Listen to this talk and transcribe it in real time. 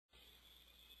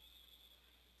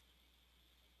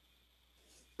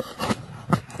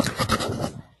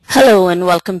Hello and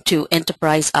welcome to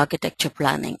Enterprise Architecture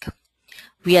Planning.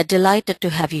 We are delighted to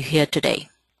have you here today.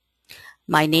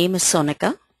 My name is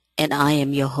Sonika and I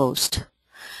am your host.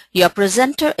 Your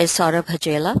presenter is Sourabh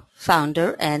Hajela,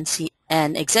 founder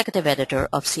and executive editor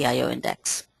of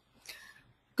CioIndex.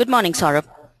 Good morning, Sourabh.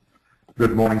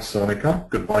 Good morning, Sonika.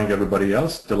 Good morning, everybody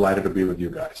else. Delighted to be with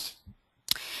you guys.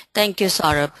 Thank you,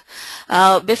 Sourabh.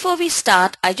 Before we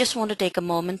start, I just want to take a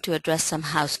moment to address some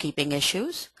housekeeping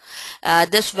issues.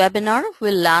 This webinar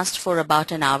will last for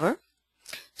about an hour.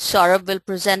 Sourabh will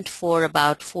present for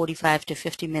about 45 to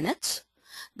 50 minutes.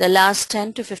 The last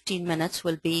 10 to 15 minutes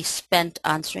will be spent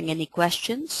answering any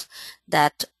questions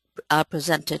that are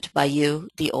presented by you,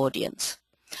 the audience.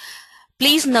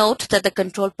 Please note that the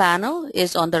control panel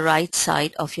is on the right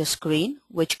side of your screen,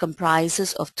 which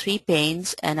comprises of 3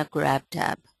 panes and a grab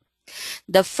tab.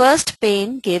 The first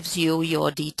pane gives you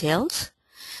your details.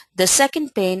 The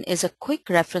second pane is a quick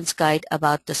reference guide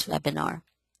about this webinar.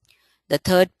 The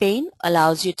third pane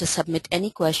allows you to submit any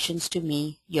questions to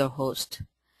me, your host.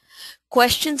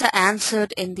 Questions are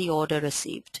answered in the order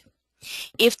received.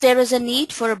 If there is a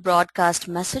need for a broadcast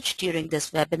message during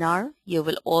this webinar, you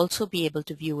will also be able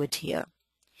to view it here.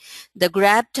 The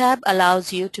Grab tab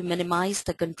allows you to minimize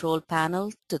the control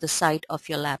panel to the side of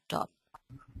your laptop.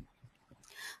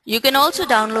 You can also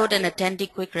download an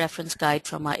attendee quick reference guide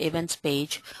from our events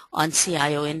page on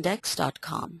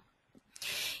CioIndex.com.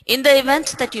 In the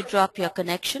event that you drop your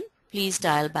connection, please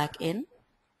dial back in.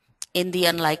 In the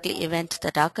unlikely event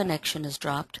that our connection is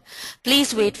dropped,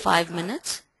 please wait 5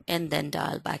 minutes and then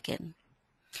dial back in.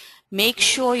 Make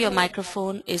sure your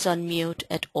microphone is on mute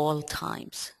at all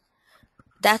times.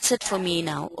 That's it for me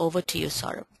now. Over to you,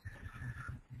 Sourabh.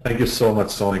 Thank you so much,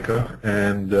 Sonika.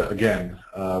 And again,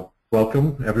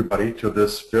 welcome everybody to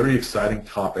this very exciting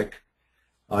topic.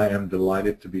 I am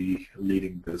delighted to be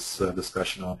leading this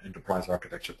discussion on enterprise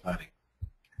architecture planning.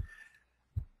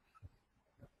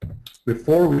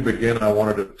 Before we begin, I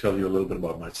wanted to tell you a little bit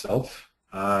about myself.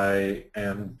 I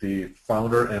am the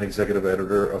founder and executive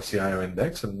editor of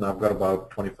CioIndex, and I've got about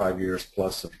 25 years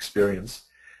plus of experience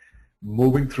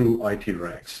moving through IT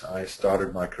ranks. I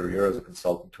started my career as a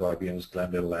consultant to IBM's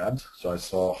Glendale Labs, so I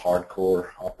saw hardcore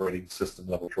operating system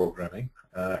level programming,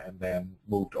 and then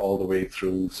moved all the way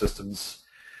through systems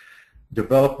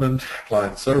development,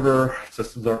 client server,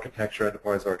 systems architecture,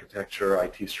 enterprise architecture,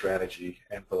 IT strategy,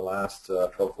 and for the last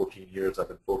 12, 14 years I've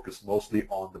been focused mostly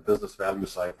on the business value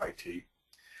side of IT.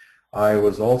 I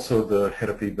was also the head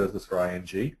of e-business for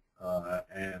ING,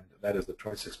 and that is the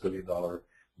 $26 billion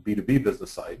B2B business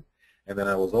side. And then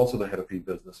I was also the head of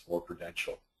e-business for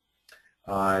Prudential.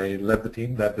 I led the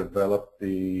team that developed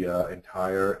the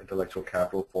entire intellectual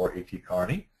capital for A.T.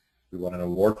 Kearney. We won an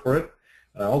award for it.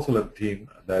 And I also led the team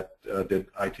that did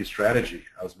IT strategy.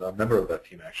 I was a member of that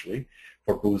team actually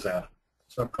for Booz Allen.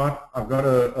 So I've got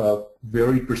a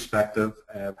varied perspective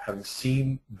of having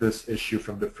seen this issue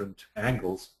from different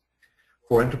angles.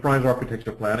 For enterprise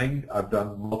architecture planning, I've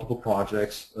done multiple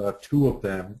projects. 2 of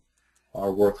them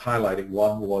are worth highlighting.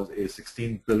 One was a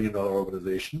 $16 billion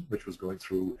organization which was going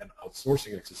through an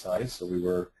outsourcing exercise, so we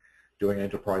were doing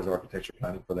enterprise architecture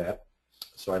planning for that.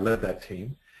 So I led that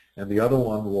team. And the other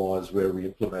one was where we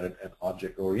implemented an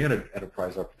object-oriented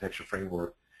enterprise architecture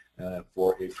framework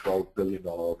for a $12 billion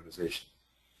organization.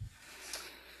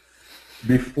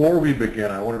 Before we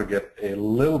begin, I wanted to get a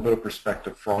little bit of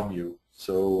perspective from you.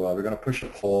 So we're going to push a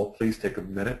poll. Please take a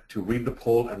minute to read the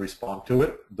poll and respond to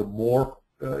it. The more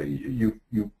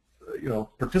you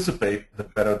participate, the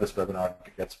better this webinar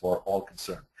gets for all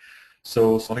concerned.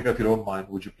 So Sonika, if you don't mind,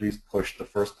 would you please push the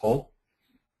first poll?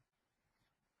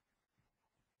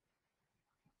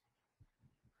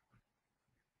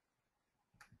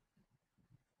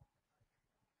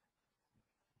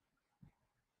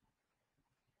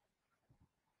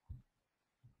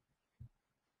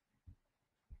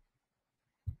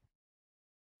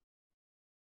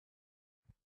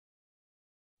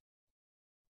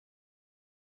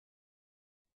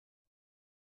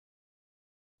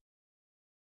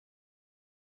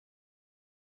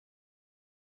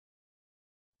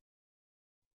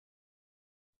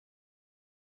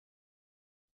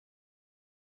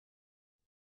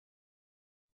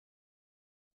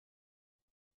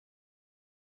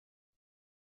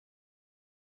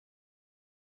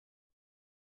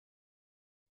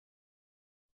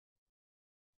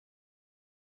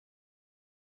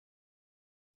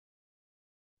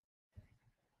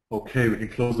 Okay, we can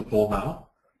close the poll now.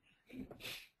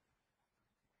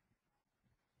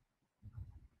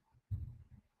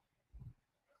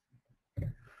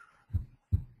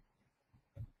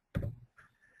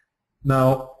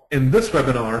 Now, in this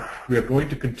webinar, we are going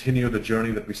to continue the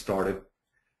journey that we started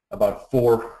about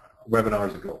 4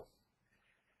 webinars ago.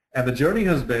 And the journey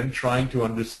has been trying to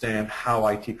understand how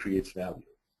IT creates value.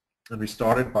 And we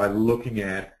started by looking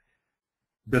at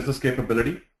business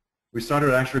capability. We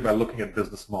started actually by looking at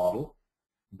business model,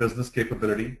 business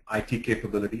capability, IT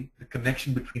capability, the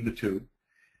connection between the two,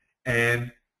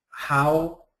 and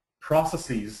how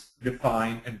processes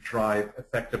define and drive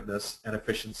effectiveness and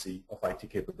efficiency of IT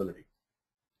capability.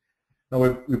 Now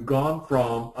we've gone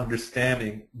from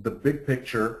understanding the big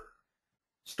picture,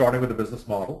 starting with the business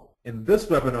model. In this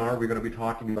webinar, we're going to be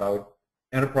talking about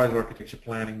enterprise architecture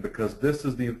planning, because this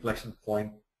is the inflection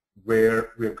point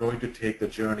where we're going to take the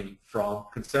journey from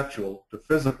conceptual to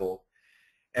physical.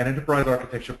 And enterprise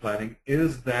architecture planning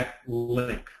is that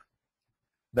link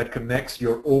that connects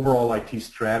your overall IT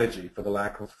strategy, for the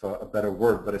lack of a better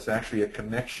word, but it's actually a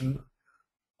connection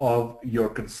of your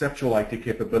conceptual IT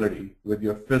capability with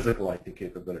your physical IT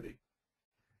capability.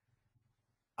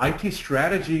 IT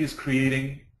strategy is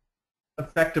creating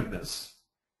effectiveness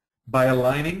by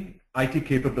aligning IT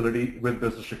capability with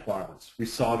business requirements. We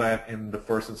saw that in the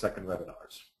first and second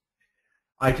webinars.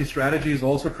 IT strategy is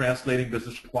also translating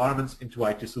business requirements into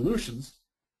IT solutions.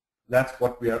 That's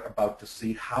what we are about to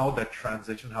see, how that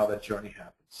transition, how that journey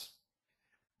happens.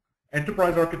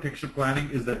 Enterprise architecture planning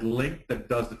is that link that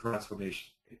does the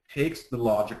transformation. It takes the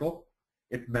logical,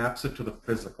 it maps it to the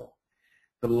physical.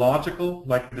 The logical,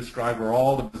 like we described, are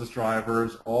all the business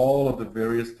drivers, all of the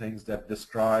various things that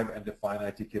describe and define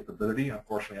IT capability.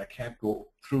 Unfortunately, I can't go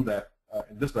through that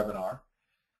in this webinar.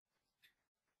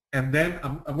 And then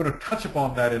I'm going to touch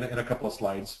upon that in a couple of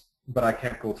slides, but I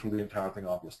can't go through the entire thing,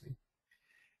 obviously.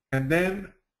 And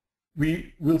then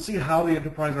we'll see how the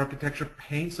enterprise architecture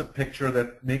paints a picture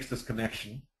that makes this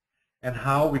connection, and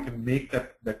how we can make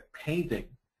that painting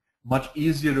much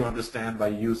easier to understand by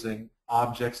using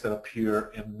objects that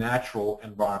appear in natural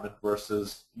environment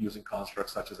versus using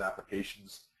constructs such as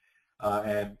applications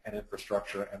and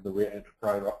infrastructure, and the way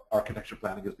enterprise architecture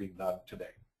planning is being done today.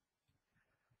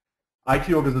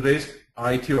 IT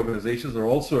organizations are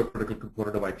also a critical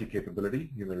component of IT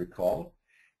capability, you may recall.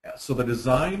 So the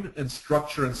design and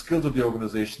structure and skills of the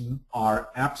organization are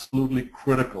absolutely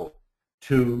critical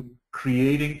to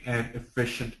creating an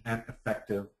efficient and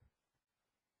effective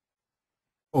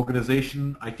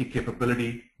organization, IT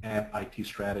capability, and IT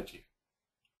strategy.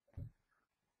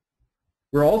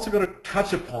 We're also going to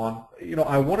touch upon,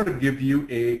 I wanted to give you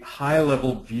a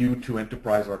high-level view to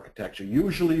enterprise architecture.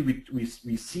 Usually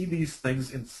we see these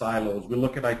things in silos. We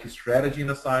look at IT strategy in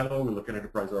a silo, we look at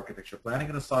enterprise architecture planning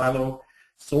in a silo,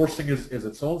 sourcing is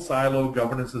its own silo,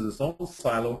 governance is its own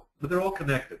silo, but they're all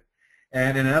connected.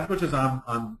 And in as much as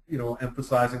I'm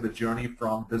emphasizing the journey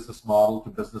from business model to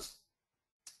business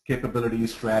capability,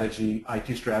 strategy,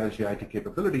 IT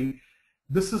capability,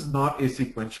 this is not a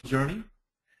sequential journey.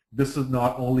 This is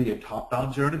not only a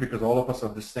top-down journey, because all of us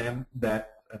understand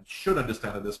that, and should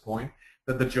understand at this point,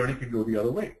 that the journey can go the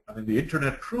other way. I mean, the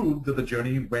internet proved that the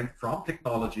journey went from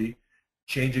technology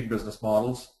changing business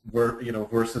models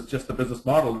versus just the business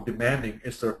model demanding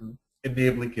a certain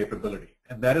enabling capability.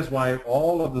 And that is why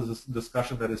all of this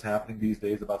discussion that is happening these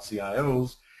days about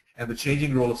CIOs and the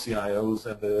changing role of CIOs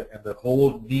and the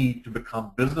whole need to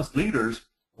become business leaders,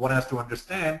 one has to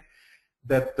understand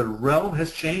that the realm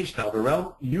has changed now. The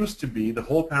realm used to be, the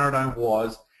whole paradigm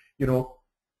was,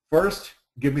 first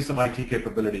give me some IT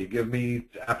capability, give me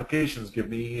applications, give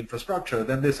me infrastructure.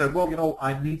 Then they said, well,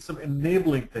 I need some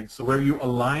enabling things, so where you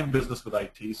align business with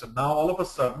IT. So now all of a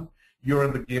sudden, you're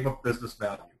in the game of business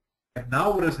value. And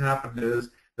now what has happened is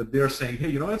that they're saying, hey,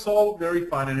 it's all very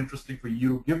fine and interesting for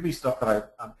you to give me stuff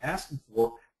that I'm asking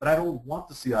for, but I don't want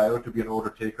the CIO to be an order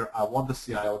taker. I want the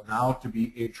CIO now to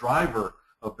be a driver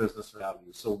of business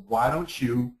value. So why don't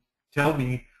you tell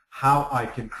me how I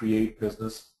can create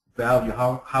business value?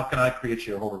 How can I create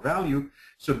shareholder value?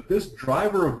 So this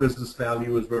driver of business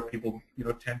value is where people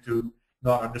tend to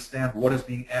not understand what is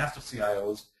being asked of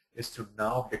CIOs is to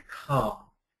now become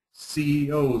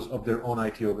CEOs of their own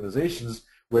IT organizations,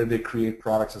 where they create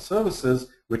products and services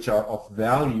which are of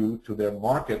value to their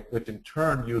market, which in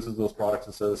turn uses those products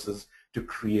and services to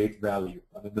create value.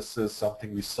 I mean, this is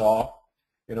something we saw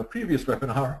in a previous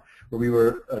webinar where we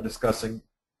were discussing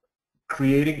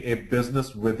creating a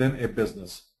business within a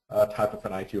business type of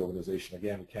an IT organization.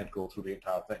 Again, we can't go through the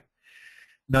entire thing.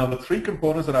 Now, the 3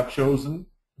 components that I've chosen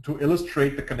to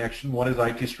illustrate the connection, one is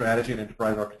IT strategy and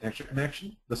enterprise architecture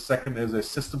connection. The second is a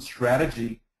system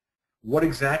strategy. What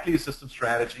exactly is system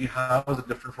strategy? How is it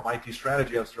different from IT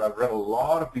strategy? I've read a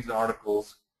lot of these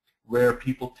articles where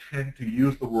people tend to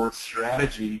use the word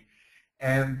strategy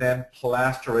and then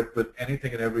plaster it with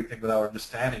anything and everything without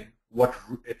understanding what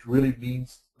it really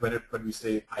means when we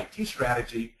say IT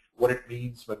strategy what it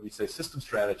means when we say system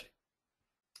strategy.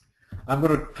 I'm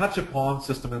going to touch upon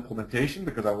system implementation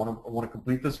because I want to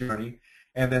complete this journey,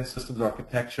 and then systems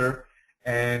architecture,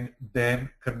 and then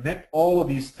connect all of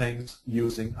these things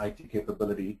using IT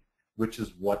capability, which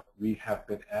is what we have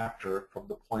been after from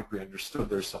the point we understood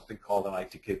there's something called an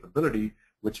IT capability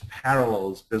which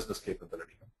parallels business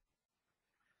capability.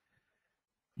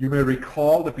 You may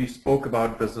recall that we spoke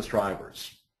about business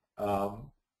drivers.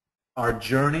 Our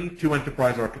journey to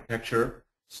enterprise architecture,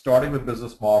 starting with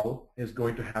business model, is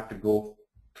going to have to go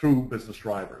through business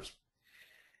drivers.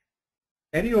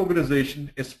 Any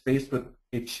organization is faced with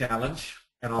a challenge,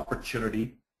 an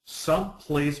opportunity, some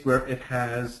place where it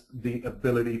has the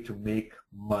ability to make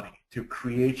money, to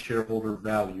create shareholder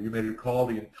value. You may recall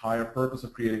the entire purpose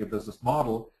of creating a business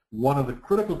model. One of the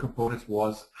critical components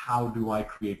was, how do I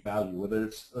create value, whether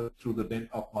it's through the dint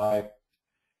of my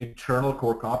internal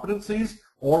core competencies,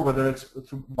 or whether it's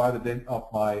by the dint of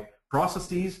my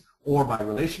processes or my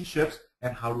relationships,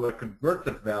 and how do I convert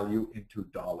that value into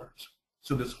dollars.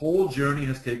 So this whole journey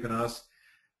has taken us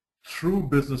through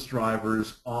business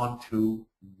drivers onto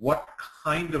what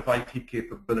kind of IT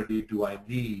capability do I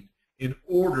need in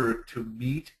order to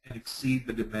meet and exceed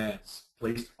the demands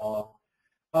placed on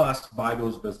us by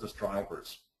those business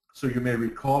drivers. So you may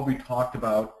recall we talked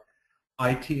about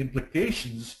IT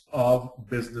implications of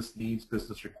business needs,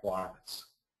 business requirements.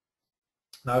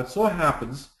 Now it so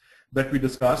happens that we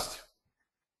discussed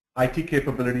IT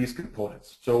capabilities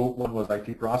components. So one was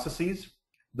IT processes,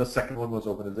 the second one was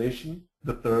organization,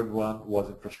 the third one was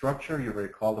infrastructure, you may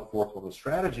recall the fourth one was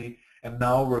strategy, and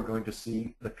now we're going to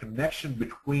see the connection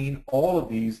between all of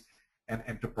these and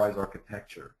enterprise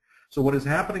architecture. So what is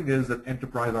happening is that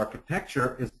enterprise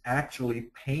architecture is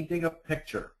actually painting a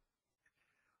picture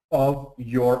of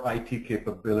your IT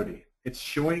capability. It's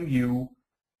showing you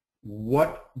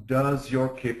what does your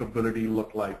capability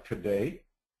look like today,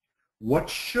 what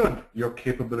should your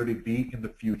capability be in the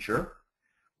future,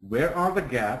 where are the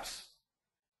gaps,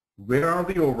 where are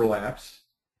the overlaps.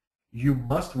 You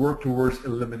must work towards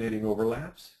eliminating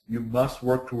overlaps, you must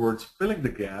work towards filling the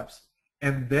gaps,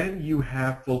 and then you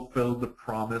have fulfilled the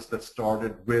promise that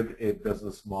started with a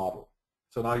business model.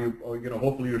 So now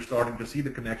hopefully you're starting to see the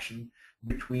connection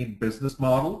between business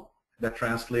model that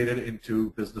translated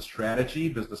into business strategy,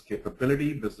 business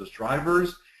capability, business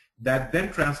drivers, that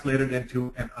then translated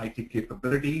into an IT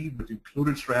capability which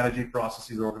included strategy,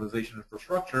 processes, organization,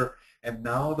 infrastructure, and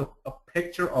now a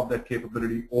picture of that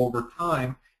capability over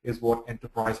time is what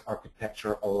enterprise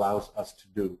architecture allows us to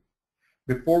do.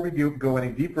 Before we go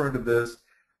any deeper into this,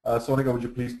 Sonika, would you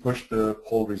please push the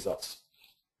poll results?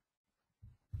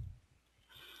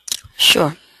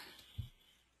 Sure.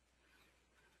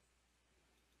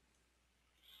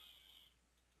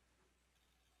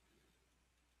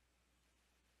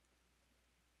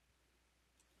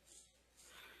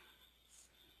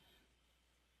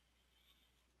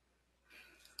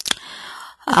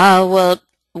 Well,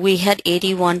 we had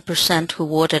 81% who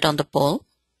voted on the poll,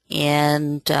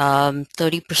 and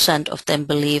 30% of them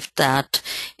believed that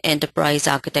enterprise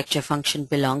architecture function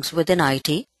belongs within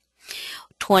IT.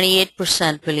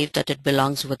 28% believe that it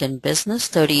belongs within business.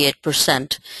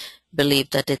 38% believe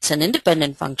that it's an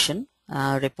independent function,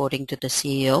 reporting to the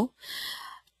CEO.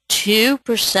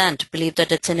 2% believe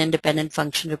that it's an independent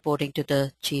function reporting to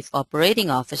the Chief Operating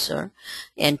Officer,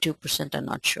 and 2% are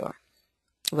not sure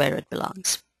where it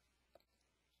belongs.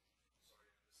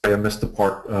 I missed the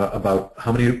part about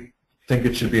how many think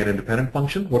it should be an independent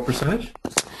function. What percentage?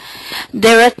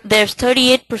 There's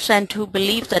 38% who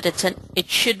believe that it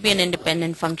should be an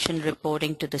independent function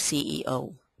reporting to the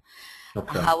CEO.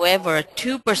 Okay. However,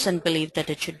 2% believe that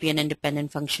it should be an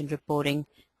independent function reporting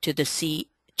to the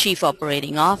Chief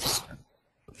Operating Officer.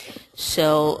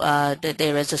 So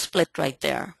there is a split right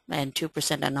there, and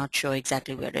 2% are not sure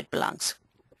exactly where it belongs.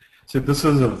 So this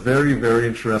is a very, very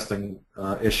interesting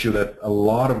issue that a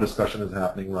lot of discussion is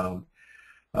happening around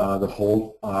the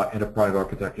whole enterprise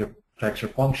architecture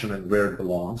function and where it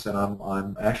belongs. And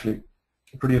I'm actually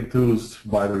pretty enthused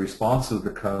by the responses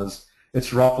because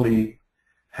it's roughly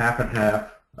half and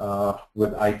half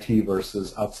with IT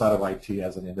versus outside of IT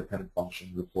as an independent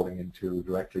function reporting into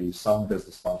directly some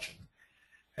business function.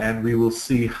 And we will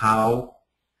see how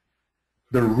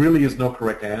there really is no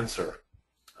correct answer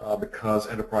because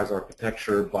enterprise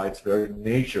architecture by its very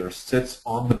nature sits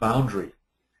on the boundary,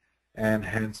 and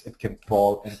hence it can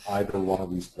fall in either one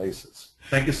of these places.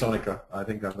 Thank you, Sonika. I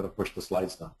think I'm going to push the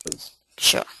slides now, please.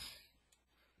 Sure.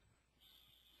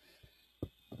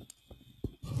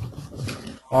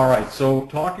 All right, so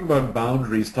talking about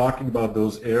boundaries, talking about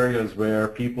those areas where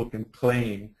people can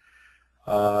claim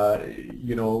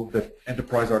that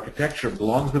enterprise architecture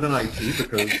belongs within IT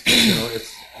because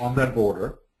it's on that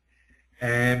border,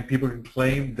 and people can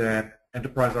claim that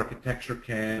enterprise architecture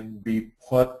can be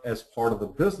put as part of the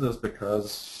business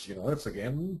because it's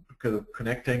again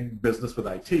connecting business with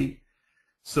IT.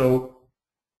 So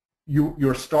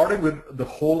you're starting with the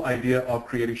whole idea of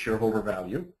creating shareholder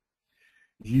value.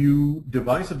 You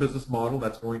devise a business model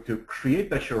that's going to create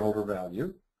that shareholder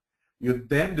value. You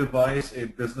then devise a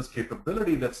business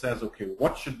capability that says, okay,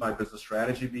 what should my business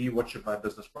strategy be? What should my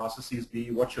business processes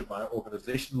be? What should my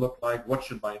organization look like? What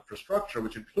should my infrastructure,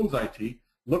 which includes IT,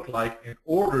 look like in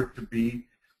order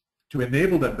to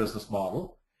enable that business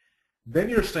model? Then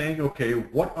you're saying, okay,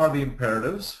 what are the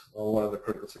imperatives? Or what are the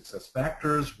critical success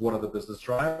factors? What are the business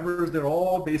drivers? They're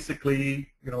all basically,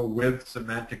 with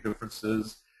semantic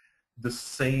differences, the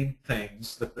same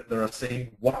things that they're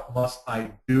saying, what must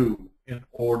I do in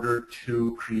order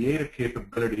to create a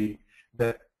capability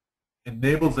that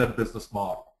enables that business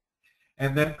model?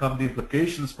 And then come the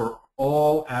implications for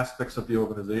all aspects of the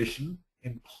organization,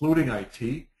 including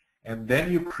IT, and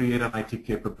then you create an IT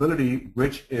capability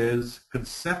which is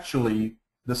conceptually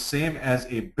the same as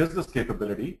a business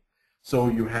capability. So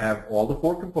you have all the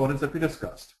four components that we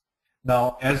discussed.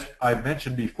 Now, as I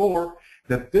mentioned before,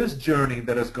 that this journey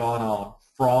that has gone on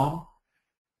from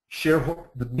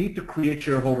the need to create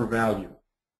shareholder value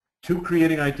to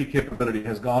creating IT capability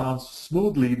has gone on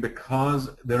smoothly because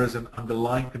there is an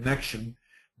underlying connection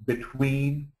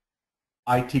between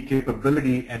IT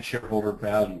capability and shareholder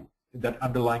value. That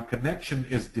underlying connection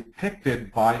is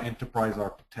depicted by enterprise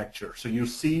architecture. So you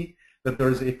see that there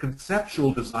is a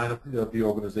conceptual design of the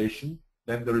organization,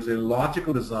 then there is a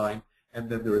logical design, and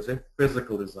then there is a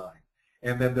physical design.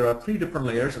 And then there are three different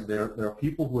layers, and there are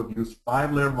people who have used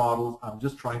 5-layer models. I'm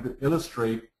just trying to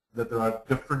illustrate that there are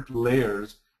different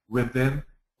layers within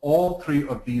all three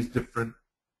of these different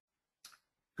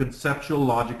conceptual,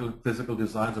 logical, and physical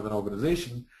designs of an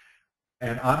organization.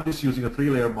 And I'm just using a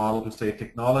 3-layer model to say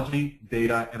technology,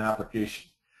 data, and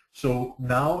application. So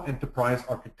now enterprise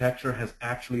architecture has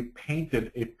actually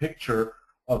painted a picture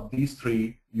of these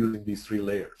three using these 3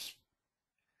 layers.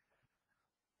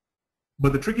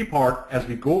 But the tricky part, as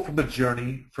we go from the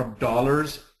journey from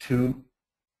dollars and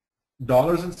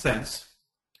cents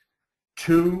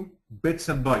to bits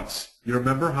and bytes. You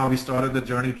remember how we started the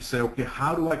journey to say, okay,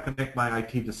 how do I connect my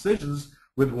IT decisions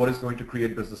with what is going to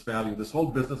create business value? This whole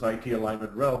business IT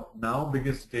alignment realm now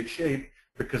begins to take shape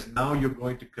because now you're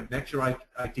going to connect your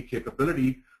IT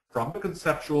capability from the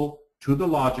conceptual to the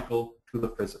logical to the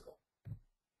physical.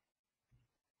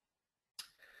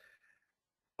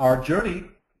 Our journey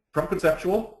from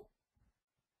conceptual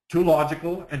to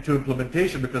logical and to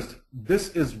implementation, because this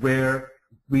is where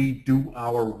we do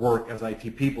our work as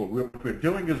IT people. What we're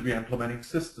doing is we're implementing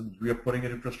systems, we are putting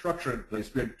an infrastructure in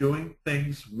place, we're doing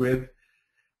things with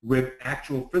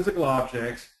actual physical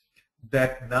objects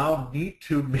that now need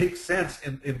to make sense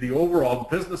in the overall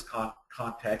business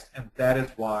context, and that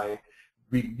is why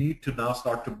we need to now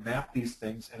start to map these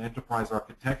things, and enterprise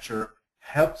architecture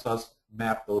helps us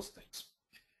map those things.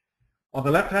 On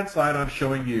the left-hand side, I'm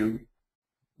showing you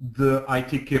the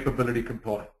IT capability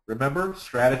component. Remember,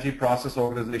 strategy, process,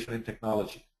 organization, and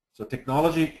technology. So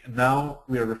technology now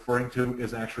we are referring to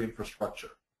is actually infrastructure.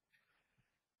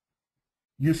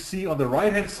 You see on the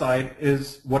right-hand side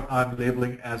is what I'm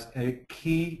labeling as a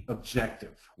key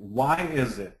objective. Why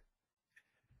is it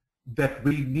that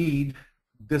we need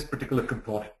this particular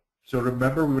component? So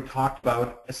remember, we talked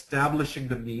about establishing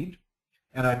the need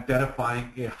and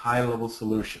identifying a high-level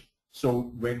solution.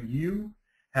 So when you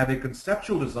have a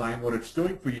conceptual design, what it's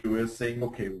doing for you is saying,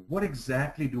 okay, what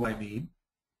exactly do I need?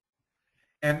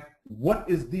 And what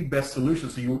is the best solution?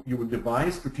 So you would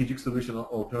devise strategic solution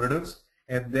alternatives,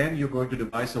 and then you're going to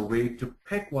devise a way to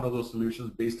pick one of those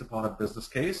solutions based upon a business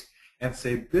case and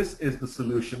say, this is the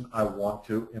solution I want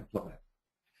to implement.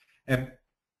 And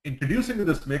introducing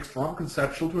this mix from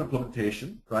conceptual to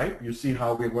implementation, right? You see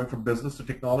how we're going from business to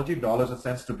technology, dollars and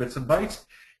cents to bits and bytes.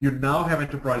 You now have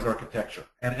enterprise architecture.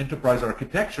 And enterprise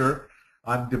architecture,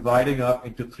 I'm dividing up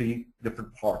into 3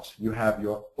 different parts. You have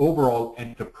your overall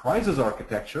enterprises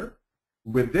architecture.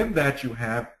 Within that, you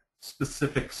have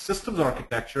specific systems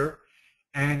architecture,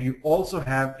 and you also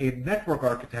have a network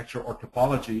architecture or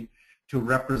topology to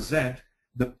represent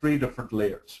the 3 different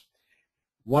layers.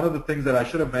 One of the things that I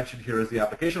should have mentioned here is the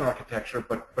application architecture,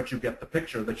 but you get the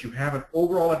picture that you have an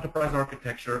overall enterprise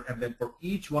architecture, and then for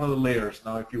each one of the layers,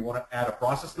 now if you want to add a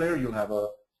process layer, you'll have a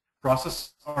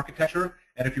process architecture,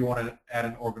 and if you want to add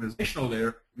an organizational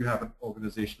layer, you have an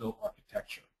organizational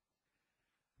architecture.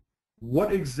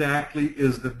 What exactly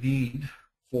is the need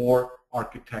for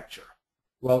architecture?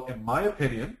 Well, in my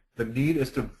opinion, the need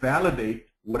is to validate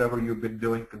whatever you've been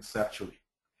doing conceptually.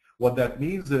 What that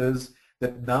means is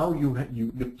that now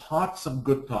you thought some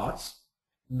good thoughts.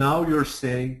 Now you're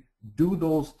saying, do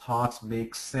those thoughts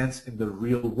make sense in the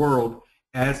real world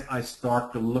as I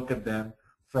start to look at them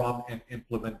from an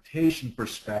implementation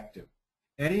perspective?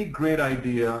 Any great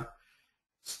idea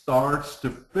starts to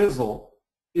fizzle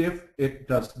if it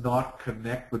does not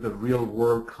connect with the real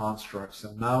world constructs.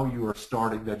 And now you are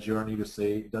starting that journey to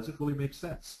say, does it really make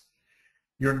sense?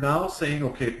 You're now saying,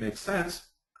 okay, it makes sense.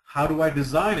 How do I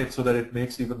design it so that it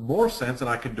makes even more sense and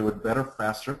I can do it better,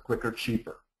 faster, quicker,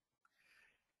 cheaper?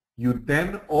 You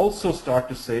then also start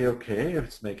to say, okay, if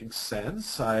it's making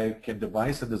sense, I can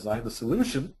devise and design the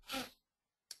solution.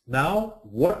 Now,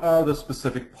 what are the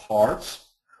specific parts?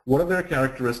 What are their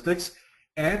characteristics?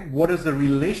 And what is the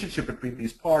relationship between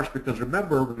these parts? Because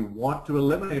remember, we want to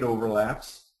eliminate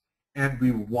overlaps and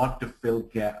we want to fill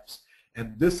gaps.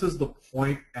 And this is the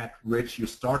point at which you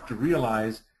start to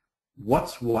realize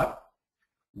what's what,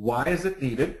 why is it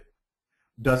needed,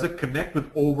 does it connect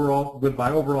with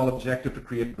my overall objective to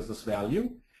create business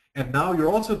value? And now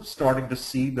you're also starting to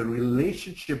see the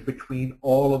relationship between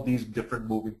all of these different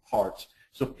moving parts.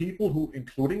 So people who,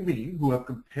 including me, who have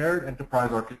compared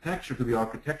enterprise architecture to the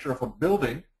architecture of a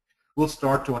building will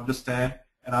start to understand,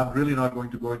 and I'm really not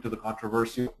going to go into the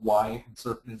controversy of why in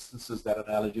certain instances that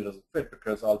analogy doesn't fit,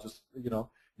 because I'll just,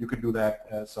 you can do that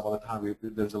some other time.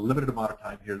 There's a limited amount of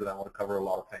time here that I want to cover a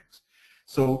lot of things.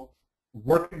 So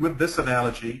working with this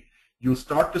analogy, you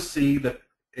start to see that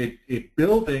a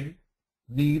building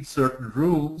needs certain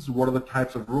rooms. What are the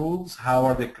types of rooms? How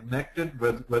are they connected?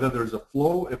 Whether there's a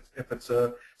flow, if it's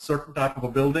a certain type of a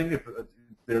building, if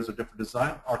there's a different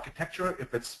design, architecture,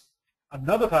 if it's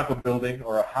another type of building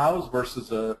or a house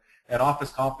versus an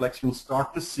office complex, you'll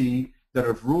start to see that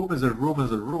a room is a room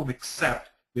is a room, except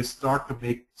they start to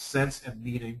make sense and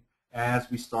meaning as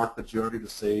we start the journey to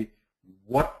say,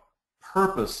 what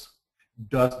purpose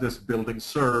does this building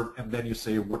serve? And then you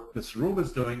say what this room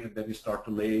is doing, and then you start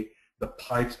to lay the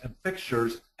pipes and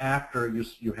fixtures after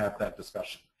you have that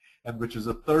discussion, and which is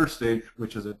a third stage,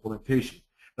 which is implementation.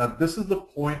 Now, this is the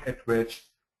point at which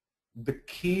the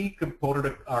key component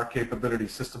of our capability,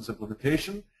 systems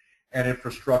implementation and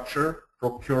infrastructure,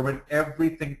 procurement,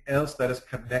 everything else that is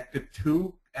connected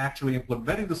to actually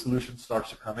implementing the solution starts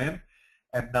to come in.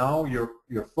 And now your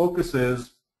focus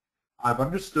is, I've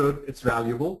understood it's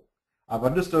valuable. I've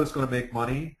understood it's going to make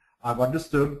money. I've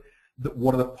understood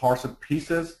what are the parts and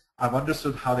pieces. I've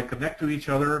understood how they connect to each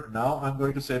other. Now I'm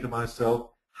going to say to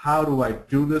myself, how do I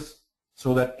do this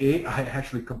so that A, I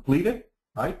actually complete it,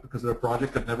 right? Because they're a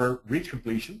project that never reach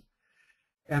completion.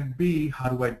 And B, how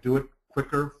do I do it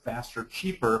quicker, faster,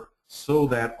 cheaper, so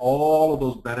that all of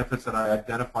those benefits that I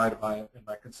identified in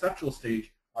my conceptual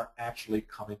stage are actually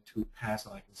coming to pass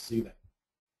and I can see them.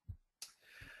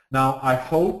 Now, I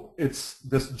hope it's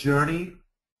this journey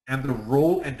and the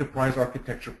role enterprise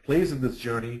architecture plays in this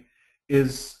journey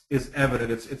is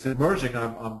evident. It's emerging.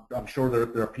 I'm sure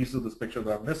there are pieces of this picture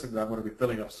that I'm missing that I'm going to be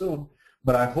filling up soon.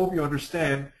 But I hope you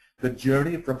understand the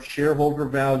journey from shareholder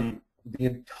value. The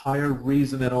entire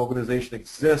reason an organization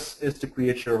exists is to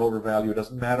create shareholder value. It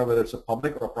doesn't matter whether it's a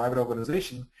public or a private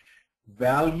organization.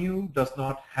 Value does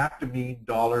not have to mean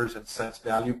dollars and cents.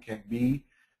 Value can be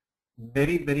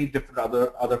many different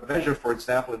other measures. For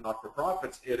example, in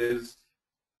not-for-profits, it is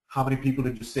how many people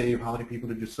did you save, how many people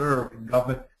did you serve in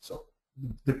government. So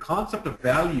the concept of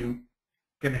value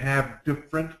can have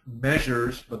different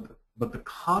measures, but the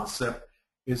concept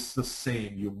is the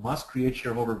same. You must create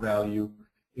shareholder value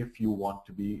if you want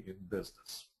to be in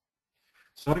business.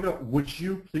 Sonia, would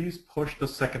you please push the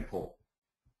second poll?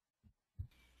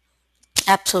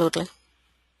 Absolutely.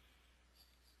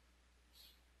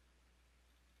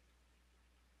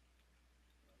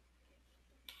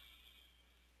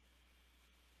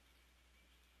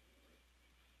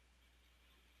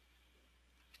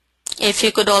 If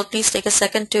you could all please take a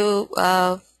second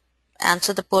to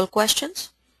answer the poll questions.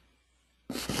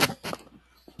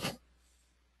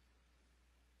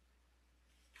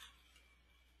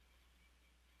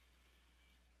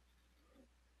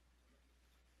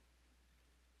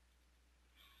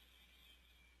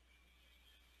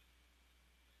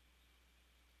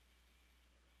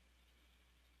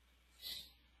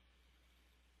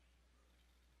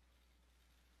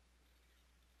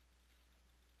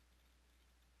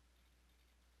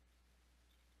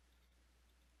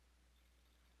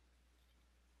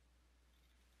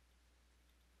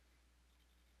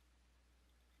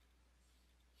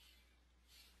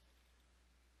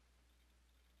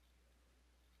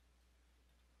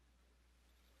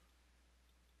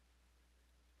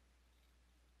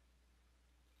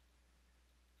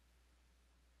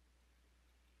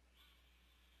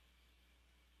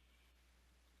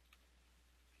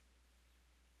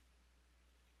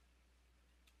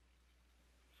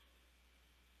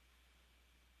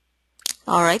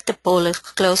 All right, the poll is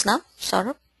closed now.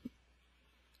 Saurabh?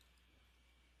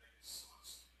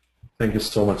 Thank you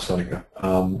so much, Sonika.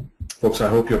 Folks, I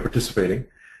hope you're participating.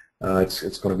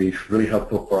 It's going to be really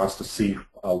helpful for us to see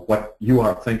what you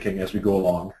are thinking as we go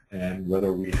along, and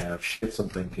whether we have shared some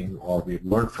thinking or we've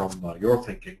learned from your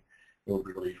thinking. It will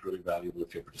be really, really valuable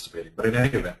if you're participating. But in any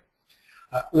event,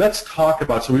 let's talk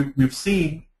about, so we've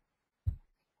seen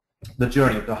the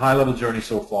journey, the high-level journey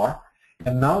so far,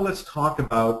 and now let's talk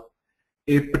about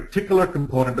a particular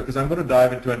component, because I'm going to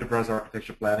dive into enterprise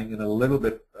architecture planning in a little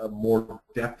bit more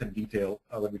depth and detail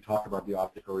when we talk about the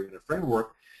object-oriented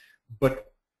framework.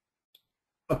 But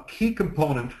a key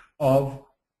component of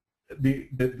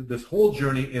this whole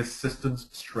journey is systems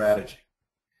strategy.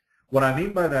 What I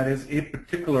mean by that is a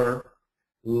particular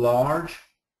large,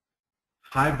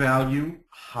 high-value,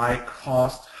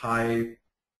 high-cost,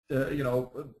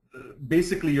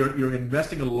 basically you're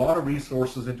investing a lot of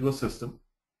resources into a system.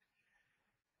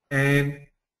 And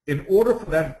in order for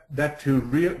that to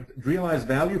realize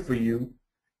value for you,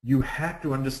 you have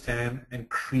to understand and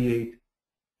create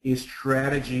a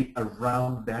strategy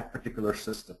around that particular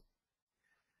system.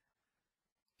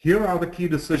 Here are the key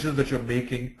decisions that you're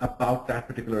making about that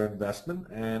particular investment,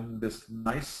 and this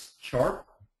nice chart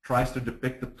tries to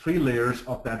depict the 3 layers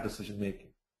of that decision making.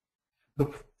 The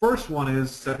first one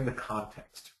is setting the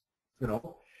context.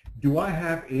 Do I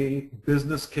have a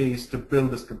business case to build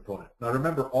this component? Now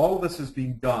remember, all of this is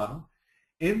being done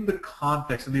in the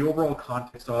context, in the overall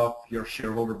context of your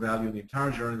shareholder value and the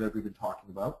entire journey that we've been talking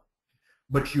about.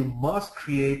 But you must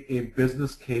create a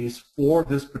business case for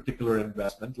this particular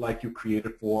investment like you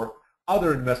created for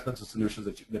other investments and solutions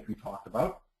that we talked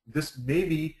about. This may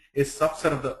be a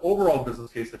subset of the overall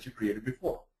business case that you created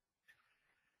before.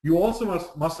 You also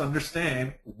must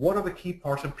understand what are the key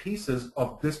parts and pieces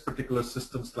of this particular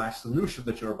system/solution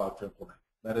that you're about to implement.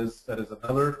 That is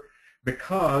another,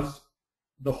 because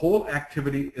the whole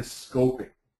activity is scoping.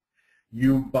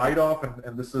 You bite off,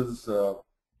 and this is,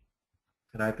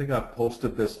 and I think I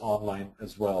posted this online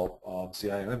as well on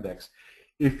CioIndex.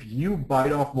 If you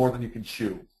bite off more than you can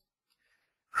chew,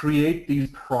 create these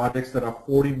projects that are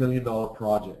 $40 million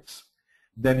projects,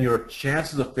 then your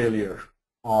chances of failure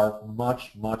are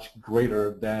much, much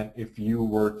greater than if you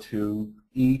were to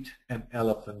eat an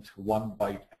elephant one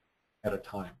bite at a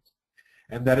time.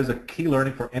 And that is a key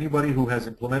learning for anybody who has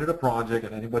implemented a project,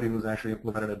 and anybody who's actually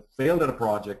implemented and failed at a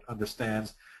project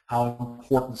understands how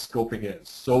important scoping is.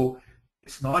 So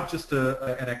it's not just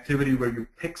an activity where you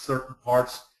pick certain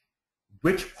parts.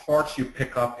 Which parts you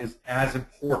pick up is as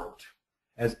important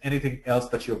as anything else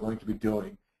that you're going to be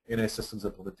doing in a systems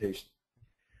implementation.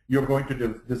 You're going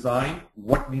to design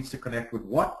what needs to connect with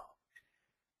what.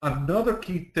 Another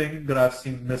key thing that I've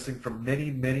seen missing from many,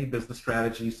 many business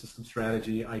strategies, system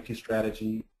strategy, IT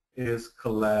strategy, is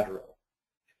collateral.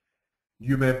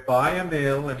 You may buy a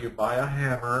nail and you buy a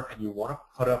hammer and you want to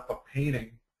put up a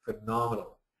painting,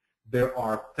 phenomenal. There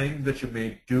are things that you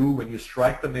may do when you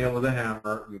strike the nail with a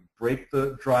hammer, you break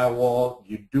the drywall,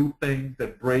 you do things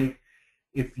that break.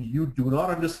 If you do not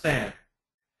understand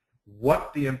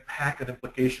what the impact and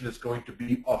implication is going to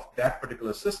be of that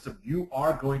particular system, you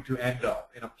are going to end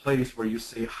up in a place where you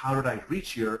say, how did I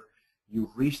reach here?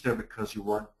 You reached there because you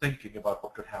weren't thinking about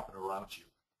what could happen around you.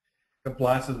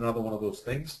 Compliance is another one of those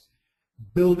things.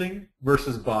 Building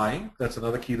versus buying, that's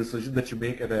another key decision that you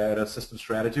make at a system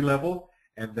strategy level.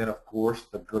 And then, of course,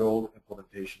 the good old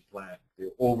implementation plan,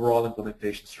 the overall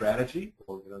implementation strategy.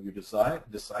 Or, you decide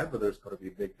whether it's going to be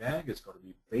a big bang, it's going to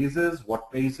be phases,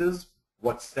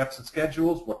 what steps and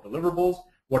schedules, what deliverables,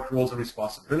 what roles and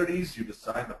responsibilities. You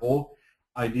decide the whole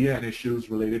idea and issues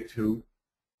related to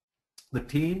the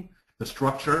team, the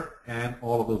structure, and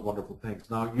all of those wonderful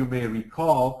things. Now, you may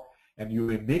recall and you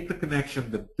may make the connection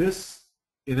that this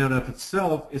in and of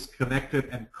itself is connected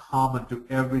and common to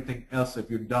everything else that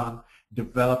you've done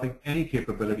developing any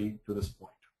capability to this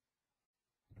point.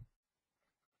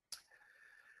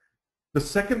 The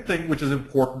second thing which is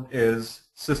important is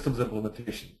systems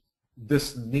implementation.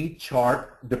 This neat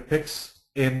chart depicts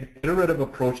an iterative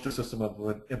approach to system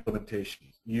implementation.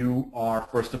 You are,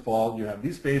 first of all, you have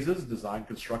these phases: design,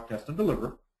 construct, test, and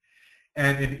deliver.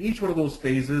 And in each one of those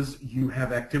phases, you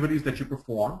have activities that you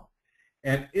perform.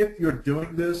 And if you're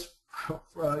doing this,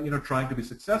 trying to be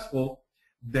successful,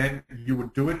 then you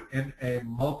would do it in a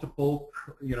multiple,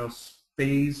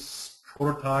 phase,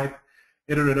 prototype,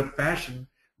 iterative fashion,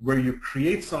 where you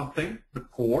create something, the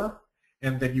core,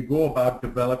 and then you go about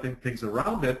developing things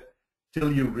around it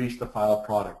till you reach the final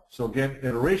product. So again,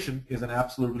 iteration is an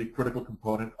absolutely critical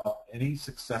component of any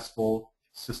successful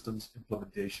systems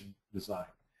implementation design.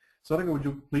 So I think, would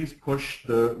you please push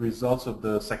the results of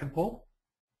the second poll?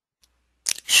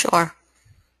 Sure.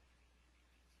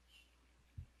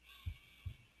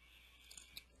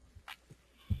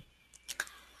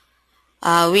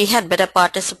 We had better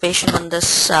participation on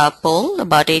this poll.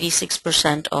 About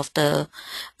 86% of the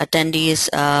attendees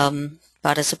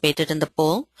participated in the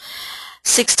poll.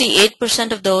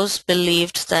 68% of those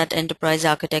believed that enterprise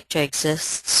architecture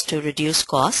exists to reduce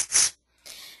costs.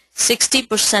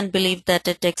 60% believed that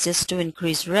it exists to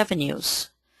increase revenues.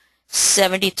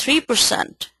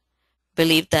 73%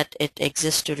 believe that it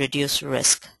exists to reduce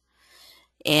risk.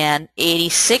 And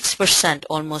 86%,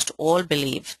 almost all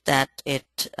believe that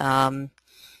 86%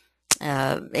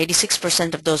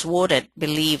 of those voted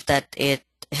believe that it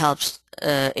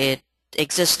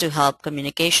exists to help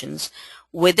communications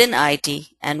within IT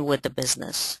and with the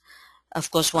business.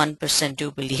 Of course, 1% do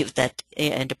believe that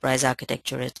enterprise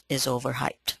architecture is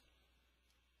overhyped.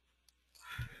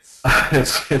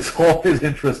 It's always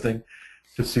interesting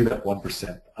to see that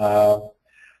 1%.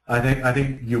 I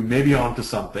think you may be onto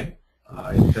something.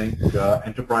 I think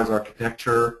enterprise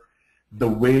architecture, the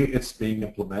way it's being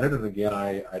implemented, and again,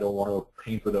 I don't want to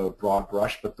paint with a broad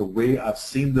brush, but the way I've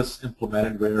seen this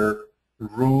implemented, where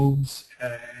rooms,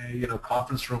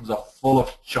 conference rooms are full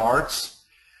of charts,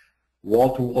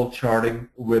 wall-to-wall charting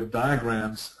with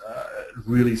diagrams,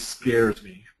 really scares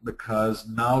me, because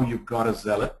now you've got a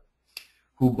zealot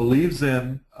who believes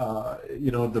in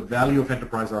the value of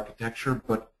enterprise architecture,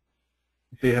 but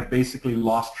they have basically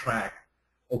lost track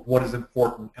of what is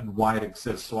important and why it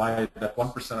exists. So that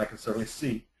 1%, I can certainly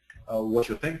see what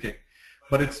you're thinking,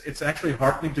 but it's actually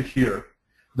heartening to hear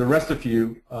the rest of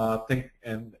you think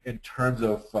in terms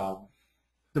of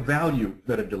the value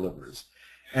that it delivers.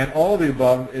 And all of the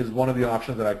above is one of the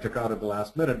options that I took out at the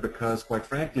last minute, because quite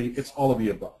frankly, it's all of the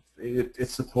above.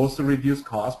 It's supposed to reduce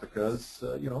cost because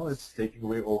it's taking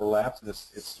away overlaps and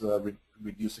it's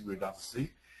reducing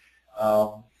redundancy.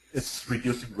 It's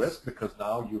reducing risk because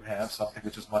now you have something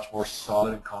which is much more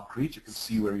solid and concrete. You can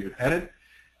see where you're headed.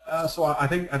 So I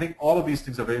think all of these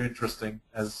things are very interesting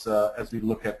as we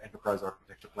look at enterprise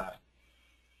architecture planning.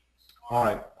 All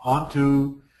right, on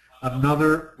to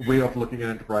another way of looking at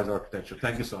enterprise architecture.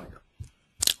 Thank you, Sonia.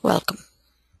 Welcome.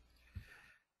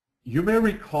 You may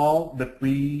recall that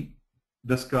we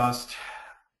discussed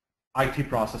IT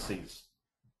processes.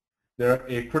 They're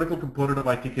a critical component of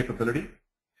IT capability.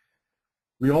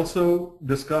 We also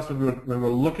discussed, when we were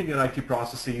looking at IT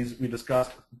processes, we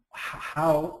discussed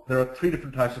how there are 3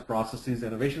 different types of processes: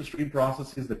 innovation stream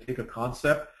processes that take a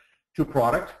concept to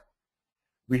product.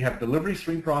 We have delivery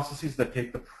stream processes that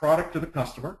take the product to the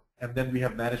customer. And then we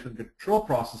have management control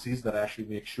processes that actually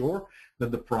make sure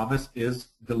that the promise is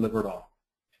delivered on.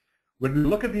 When we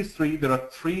look at these 3, there are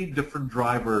 3 different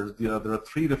drivers. There are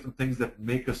 3 different things that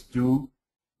make us do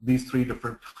these 3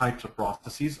 different types of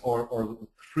processes, or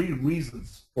 3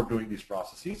 reasons for doing these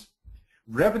processes.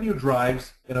 Revenue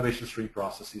drives innovation stream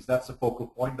processes. That's the focal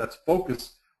point. That's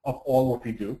focus of all what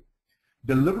we do.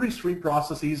 Delivery stream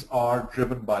processes are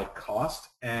driven by cost,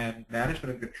 and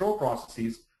management and control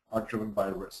processes are driven by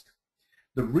risk.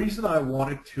 The reason I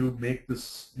wanted to make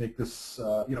this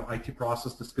IT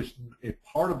process discussion a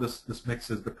part of this mix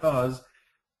is because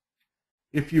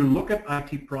if you look at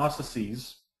IT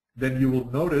processes, then you will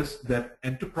notice that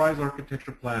enterprise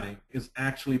architecture planning is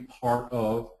actually part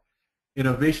of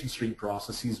innovation stream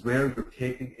processes, where you're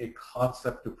taking a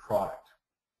concept to product.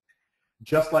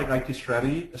 Just like IT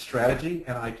strategy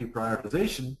and IT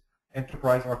prioritization,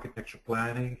 enterprise architecture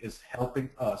planning is helping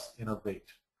us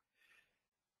innovate.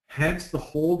 Hence the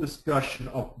whole discussion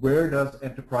of where does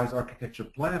enterprise architecture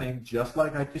planning, just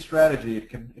like IT strategy, it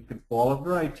can fall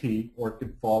under IT, or it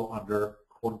can fall under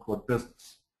quote-unquote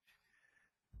business.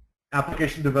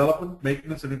 Application development,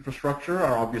 maintenance, and infrastructure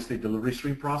are obviously delivery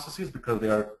stream processes, because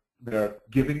they're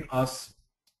giving us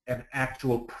an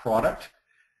actual product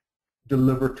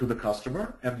delivered to the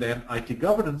customer. And then IT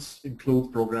governance includes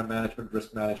program management,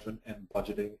 risk management, and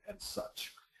budgeting and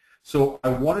such. So I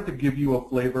wanted to give you a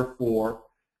flavor for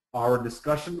our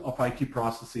discussion of IT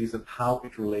processes and how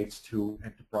it relates to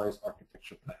enterprise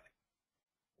architecture planning.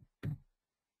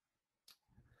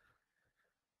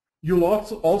 You'll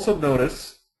also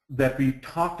notice that we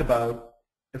talked about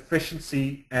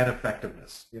efficiency and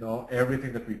effectiveness.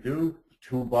 Everything that we do,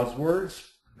 2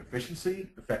 buzzwords: efficiency,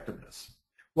 effectiveness.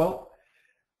 Well,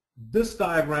 this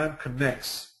diagram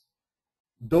connects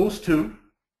those 2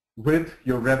 with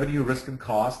your revenue, risk, and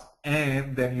cost,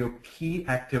 and then your key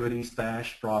activities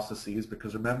 / processes,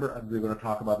 because remember, and we're going to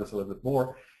talk about this a little bit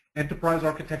more, enterprise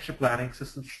architecture planning,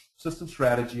 system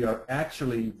strategy are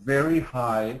actually very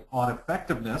high on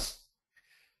effectiveness.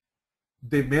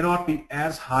 They may not be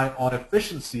as high on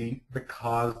efficiency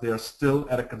because they're still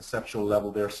at a conceptual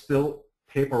level. They're still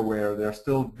paperware, they're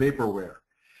still vaporware.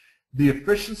 The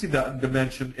efficiency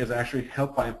dimension is actually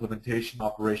helped by implementation,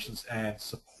 operations, and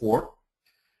support.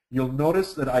 You'll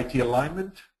notice that IT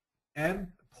alignment and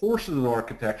portions of the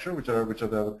architecture, which are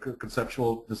the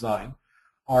conceptual design,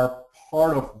 are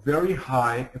part of very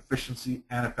high efficiency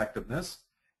and effectiveness.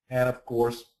 And of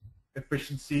course,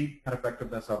 efficiency and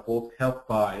effectiveness are both helped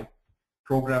by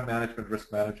program management,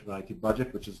 risk management, IT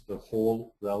budget, which is the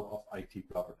whole realm of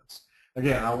IT governance.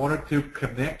 Again, I wanted to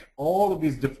connect all of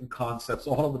these different concepts,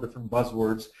 all of the different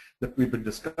buzzwords that we've been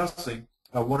discussing.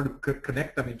 I wanted to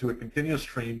connect them into a continuous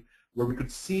stream where we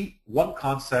could see one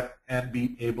concept and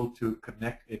be able to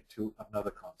connect it to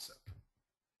another concept.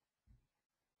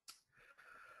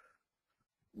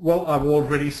 Well, I've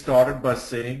already started by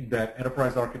saying that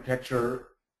enterprise architecture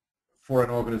for an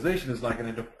organization is like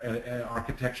an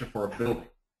architecture for a building.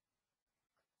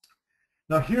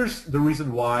 Now, here's the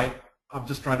reason why. I'm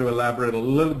just trying to elaborate a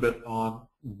little bit on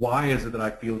why is it that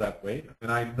I feel that way. And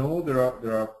I know there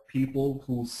are people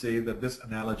who say that this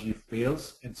analogy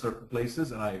fails in certain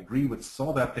places, and I agree with some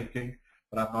of that thinking,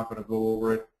 but I'm not going to go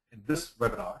over it in this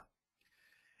webinar.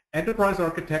 Enterprise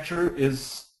architecture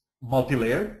is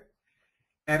multi-layered,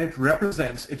 and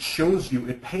it shows you,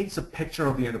 it paints a picture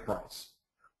of the enterprise.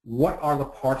 What are the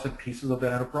parts and pieces of the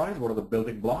enterprise? What are the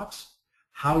building blocks?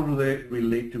 How do they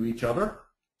relate to each other?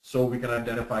 So we can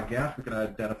identify gaps, we can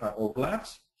identify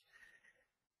overlaps.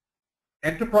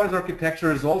 Enterprise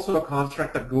architecture is also a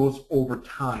construct that goes over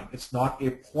time. It's not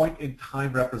a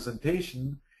point-in-time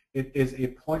representation. It is a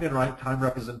point-in-time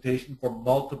representation for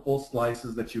multiple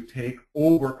slices that you take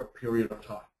over a period of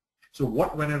time. So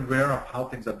what, when, and where of how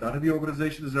things are done in the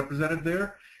organization is represented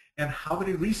there, and how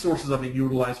many resources are being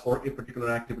utilized for a particular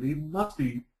activity must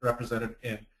be represented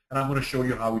in. And I'm going to show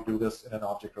you how we do this in an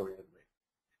object-oriented way.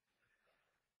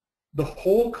 The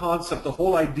whole concept, the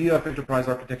whole idea of enterprise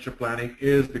architecture planning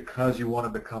is because you want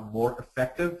to become more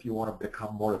effective, you want to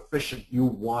become more efficient, you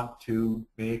want to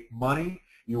make money,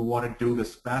 you want to do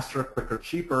this faster, quicker,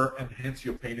 cheaper, and hence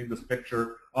you're painting this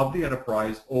picture of the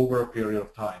enterprise over a period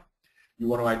of time. You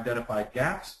want to identify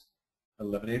gaps,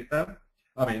 eliminate them,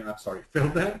 fill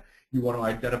them. You want to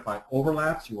identify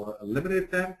overlaps, you want to eliminate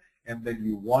them, and then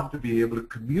you want to be able to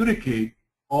communicate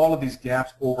all of these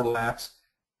gaps, overlaps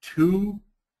to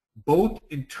both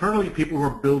internally. People who are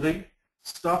building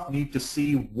stuff need to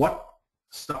see what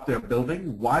stuff they're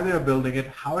building, why they're building it,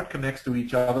 how it connects to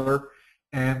each other,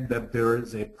 and that there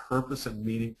is a purpose and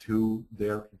meaning to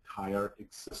their entire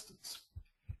existence.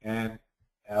 And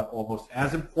almost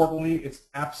as importantly, it's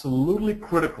absolutely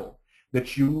critical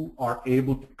that you are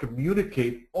able to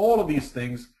communicate all of these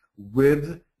things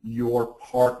with your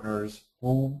partners,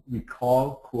 whom we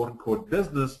call quote-unquote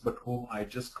business, but whom I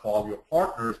just call your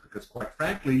partners, because quite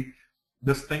frankly,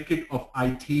 this thinking of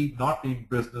IT not being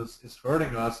business is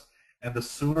hurting us, and the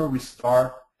sooner we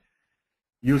start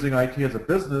using IT as a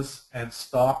business and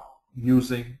stop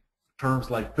using terms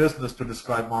like business to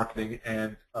describe marketing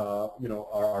and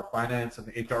our finance and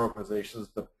HR organizations,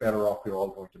 the better off we're all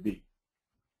going to be.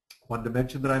 One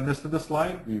dimension that I missed in the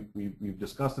slide, we've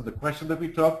discussed in the question that we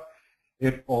took,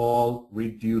 it all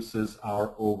reduces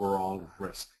our overall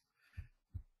risk.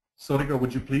 Sonika,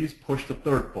 would you please push the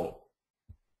third poll?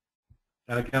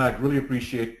 And again, I'd really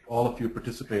appreciate all of you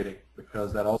participating,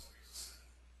 because that also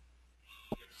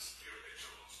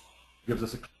gives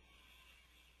us a...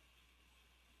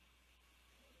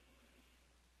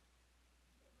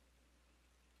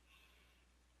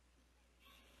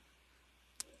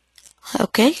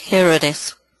 Okay, here it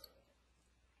is.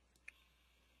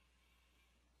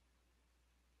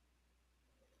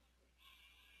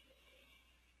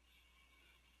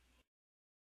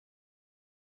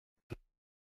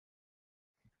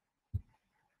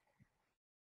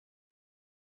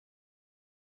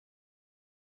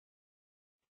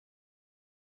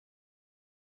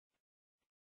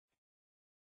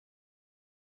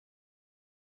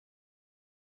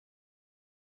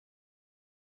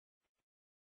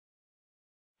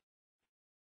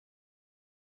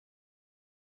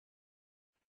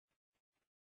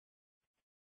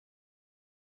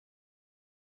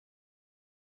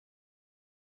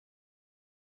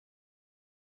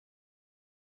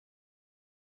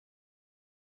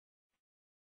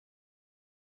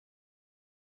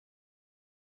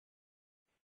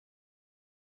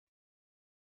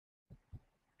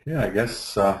 Yeah, I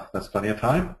guess that's plenty of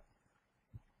time.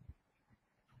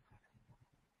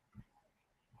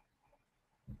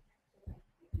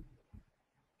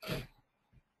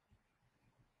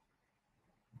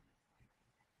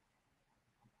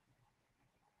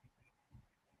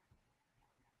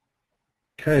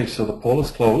 Okay, so the poll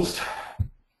is closed,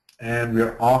 and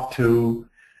we're off to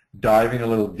diving a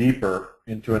little deeper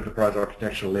into enterprise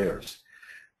architecture layers.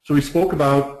 So we spoke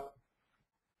about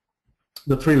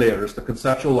the three layers, the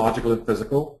conceptual, logical, and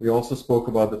physical. We also spoke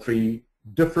about the three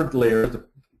different layers,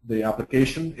 the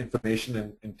application,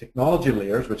 information, and technology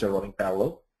layers, which are running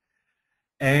parallel.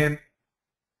 And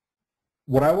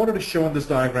what I wanted to show in this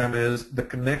diagram is the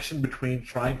connection between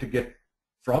trying to get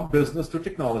from business to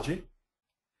technology,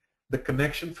 the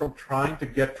connection from trying to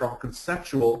get from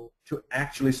conceptual to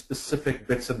actually specific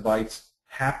bits and bytes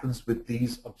happens with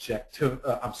these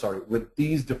with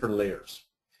these different layers.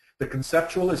 The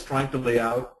conceptual is trying to lay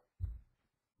out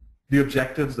the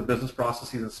objectives, the business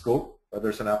processes and scope, whether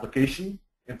it's an application,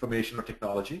 information, or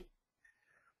technology.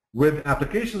 With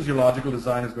applications, your logical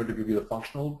design is going to give you the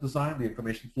functional design, the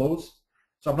information flows.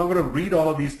 So I'm not going to read all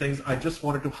of these things. I just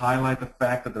wanted to highlight the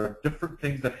fact that there are different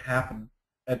things that happen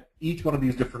at each one of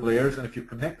these different layers. And if you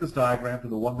connect this diagram to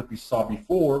the one that we saw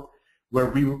before, where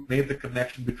we made the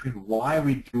connection between why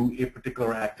we do a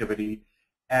particular activity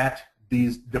at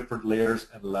these different layers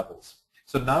and levels.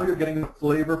 So now you're getting a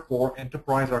flavor for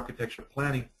enterprise architecture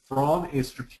planning from a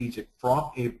strategic,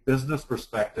 from a business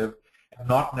perspective, and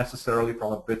not necessarily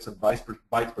from a bits and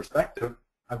bytes perspective.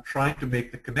 I'm trying to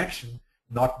make the connection,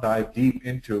 not dive deep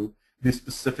into the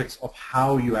specifics of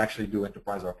how you actually do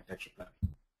enterprise architecture planning.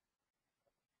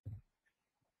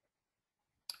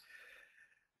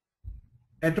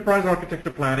 Enterprise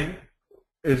architecture planning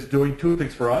is doing two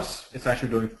things for us. It's actually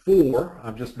doing four.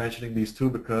 I'm just mentioning these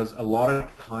two because a lot of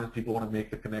times people want to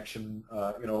make the connection,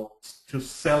 to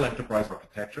sell enterprise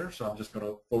architecture. So I'm just going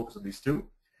to focus on these two.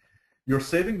 You're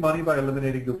saving money by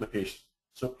eliminating duplication.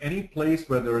 So any place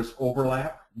where there is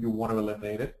overlap, you want to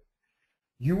eliminate it.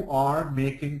 You are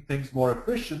making things more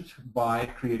efficient by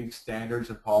creating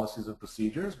standards and policies and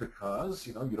procedures because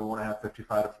you don't want to have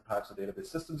 55 different types of database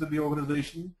systems in the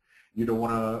organization. You don't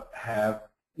want to have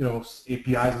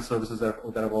APIs and services that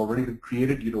have already been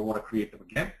created. You don't want to create them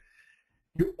again.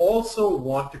 You also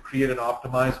want to create an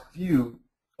optimized view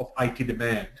of IT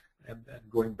demand. And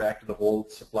going back to the whole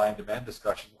supply and demand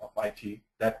discussion of IT,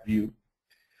 that view.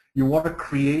 You want to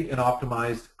create an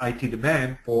optimized IT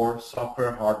demand for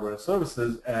software, hardware, and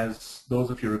services. As those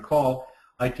of you recall,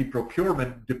 IT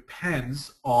procurement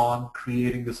depends on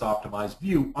creating this optimized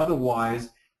view.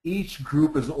 Otherwise, each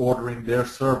group is ordering their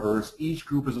servers, each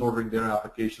group is ordering their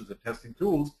applications and testing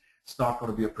tools. It's not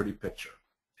going to be a pretty picture.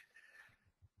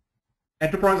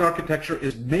 Enterprise architecture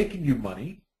is making you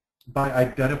money by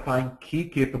identifying key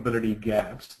capability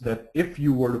gaps that if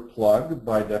you were to plug,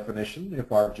 by definition,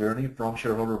 if our journey from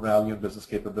shareholder value and business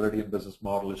capability and business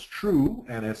model is true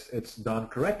and it's done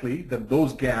correctly, then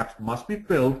those gaps must be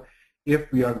filled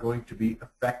if we are going to be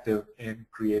effective in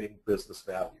creating business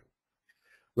value.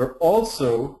 We're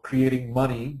also creating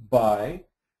money by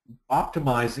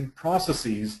optimizing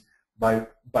processes. By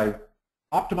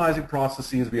optimizing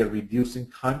processes, we are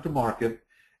reducing time to market.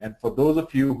 And for those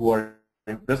of you who are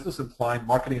business inclined,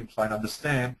 marketing inclined,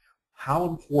 understand how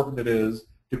important it is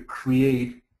to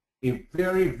create a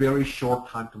very, very short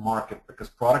time to market because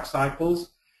product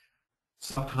cycles,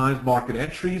 sometimes market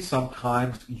entry,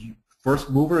 sometimes first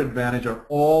mover advantage are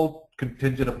all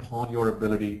contingent upon your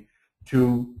ability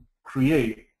to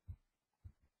create,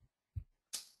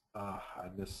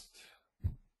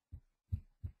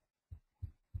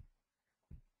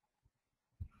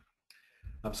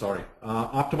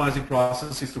 optimizing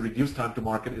processes to reduce time to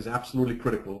market is absolutely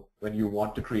critical when you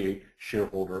want to create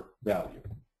shareholder value.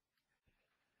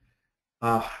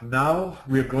 Now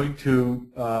we're going to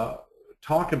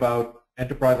talk about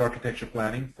enterprise architecture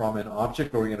planning from an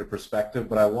object-oriented perspective,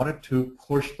 but I wanted to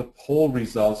push the poll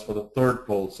results for the third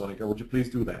poll. Sonika, would you please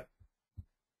do that?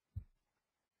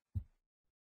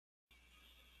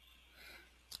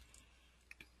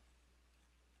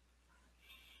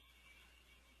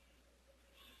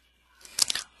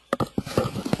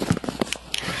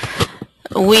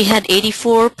 We had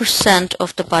 84%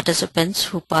 of the participants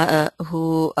who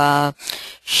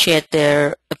shared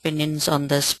their opinions on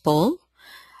this poll.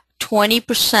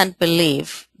 20%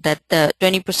 believe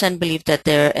that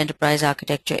their enterprise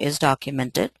architecture is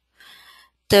documented.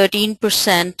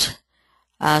 13%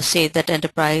 say that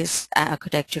enterprise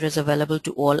architecture is available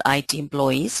to all IT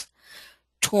employees.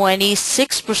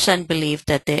 26% believe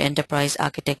that their enterprise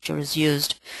architecture is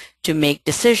used to make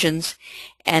decisions,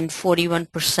 and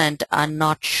 41% are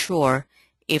not sure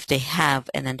if they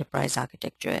have an enterprise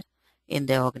architecture in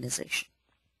their organization.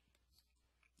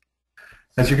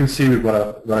 As you can see, we've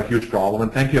got a huge problem,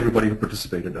 and thank you everybody who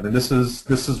participated. I mean, this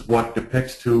is what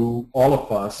depicts to all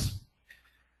of us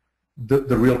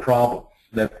the real problem,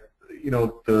 that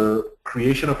the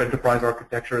creation of enterprise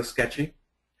architecture is sketchy.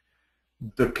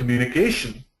 The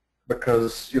communication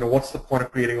because what's the point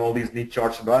of creating all these neat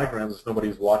charts and diagrams if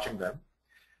nobody's watching them,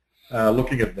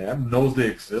 looking at them, knows they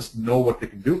exist, know what they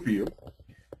can do for you,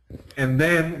 and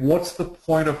then what's the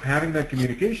point of having that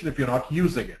communication if you're not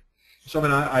using it? So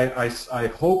I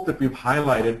hope that we've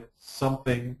highlighted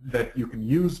something that you can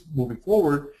use moving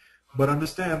forward, but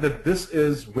understand that this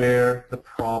is where the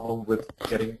problem with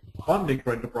getting funding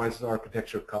for enterprise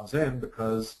architecture comes in,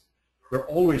 because we're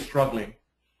always struggling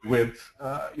with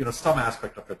some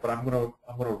aspect of it. But I'm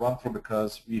gonna run through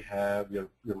because we're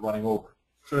running over.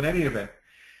 So in any event,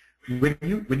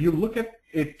 when you look at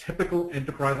a typical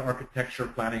enterprise architecture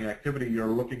planning activity,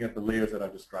 you're looking at the layers that I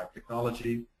described: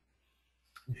 technology,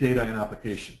 data, and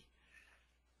application.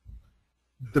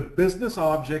 The business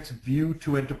objects view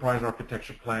to enterprise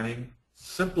architecture planning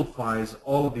simplifies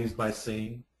all of these by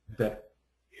saying that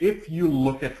if you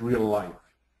look at real life,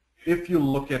 if you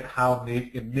look at how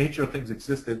in nature things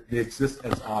existed, they exist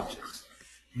as objects.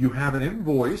 You have an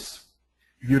invoice.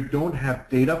 You don't have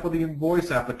data for the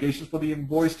invoice, applications for the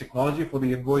invoice, technology for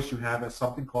the invoice. You have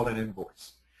something called an invoice.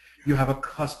 You have a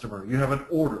customer. You have an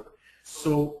order.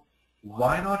 So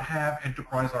why not have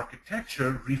enterprise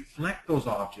architecture reflect those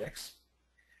objects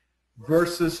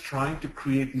versus trying to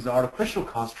create these artificial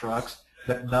constructs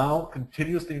that now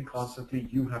continuously and constantly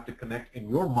you have to connect in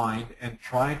your mind and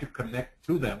try to connect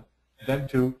to them, then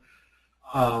to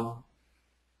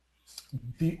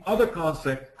the other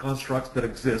constructs that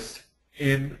exist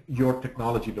in your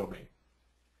technology domain.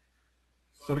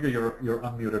 So you're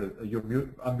unmuted. You're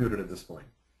unmuted at this point.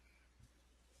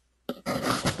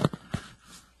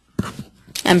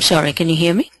 I'm sorry, can you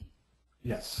hear me?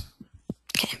 Yes.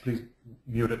 Okay. Please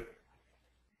mute it.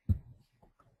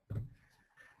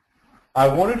 I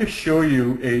wanted to show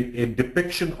you a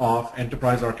depiction of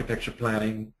enterprise architecture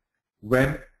planning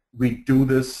when we do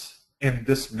this in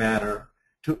this manner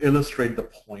to illustrate the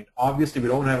point. Obviously, we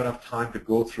don't have enough time to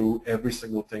go through every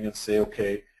single thing and say,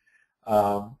 okay,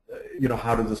 how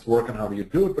does this work and how do you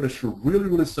do it? But it's a really,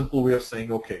 really simple way of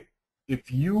saying, okay,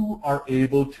 if you are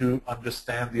able to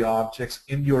understand the objects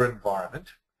in your environment,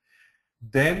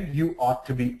 then you ought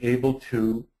to be able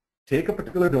to take a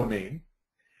particular domain,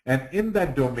 and in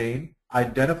that domain,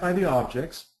 identify the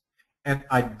objects and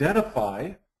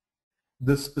identify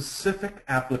the specific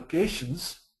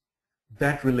applications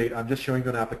that relate. I'm just showing you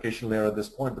an application layer at this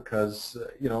point because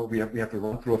we have to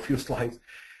run through a few slides.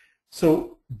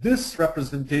 So this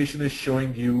representation is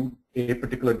showing you a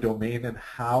particular domain and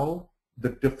how the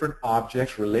different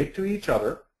objects relate to each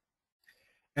other,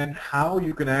 and how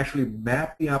you can actually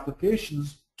map the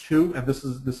applications to, and this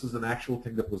is an actual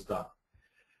thing that was done,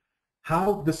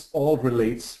 how this all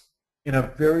relates in a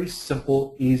very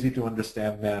simple, easy to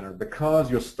understand manner,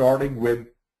 because you're starting with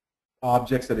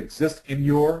objects that exist in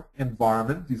your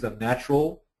environment. These are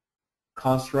natural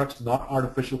constructs, not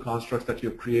artificial constructs that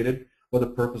you've created for the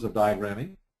purpose of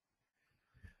diagramming.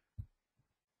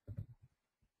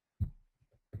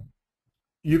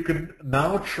 You can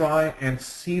now try and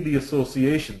see the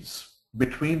associations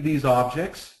between these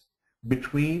objects,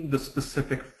 between the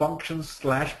specific functions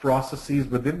 / processes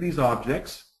within these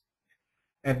objects,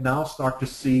 and now start to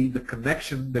see the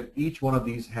connection that each one of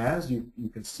these has. You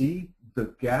can see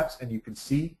the gaps and you can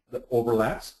see the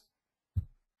overlaps.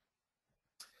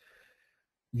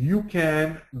 You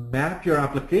can map your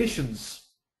applications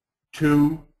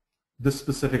to the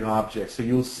specific objects. So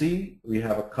you'll see we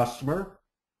have a customer.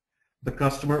 The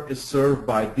customer is served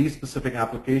by these specific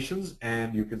applications,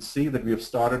 and you can see that we have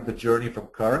started the journey from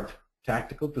current,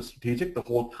 tactical to strategic, the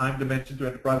whole time dimension to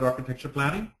enterprise architecture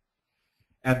planning.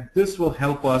 And this will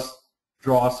help us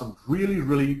draw some really,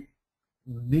 really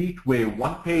neat way.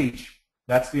 One page,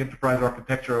 that's the enterprise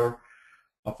architecture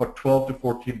of a $12 to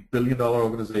 $14 billion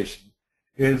organization,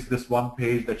 is this one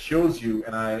page that shows you,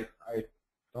 and I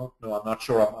don't know, I'm not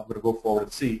sure, I'm going to go forward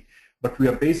and see, but we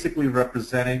are basically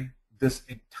representing this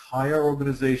entire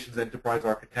organization's enterprise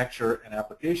architecture and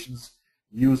applications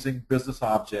using business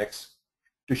objects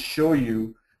to show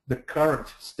you the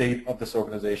current state of this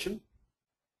organization,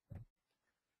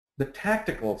 the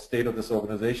tactical state of this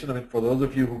organization. I mean, for those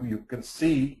of you who you can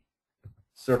see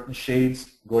certain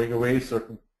shades going away,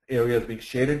 certain areas being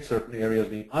shaded, certain areas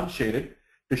being unshaded,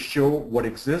 to show what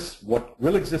exists, what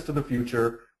will exist in the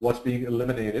future, what's being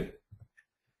eliminated,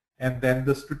 and then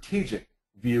the strategic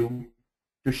view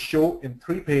to show in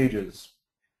 3 pages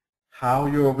how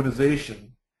your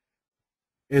organization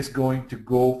is going to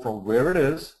go from where it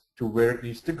is to where it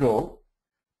needs to go.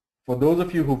 For those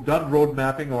of you who've done road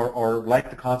mapping or like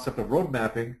the concept of road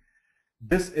mapping,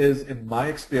 this is, in my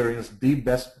experience, the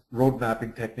best road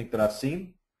mapping technique that I've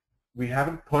seen. We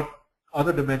haven't put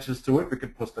other dimensions to it. We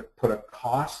could put a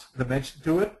cost dimension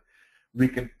to it, We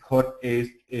can put a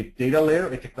data layer,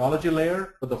 a technology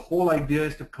layer, but the whole idea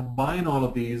is to combine all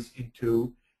of these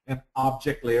into an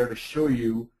object layer to show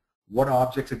you what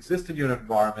objects exist in your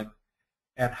environment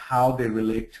and how they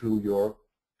relate to your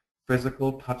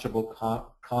physical, touchable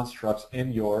constructs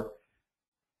in your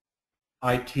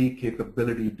IT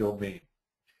capability domain.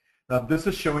 Now, this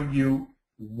is showing you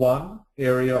one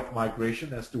area of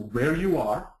migration as to where you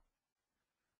are,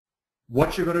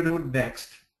 what you're going to do next,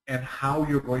 and how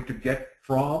you're going to get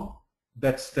from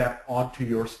that step onto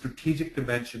your strategic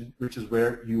dimension, which is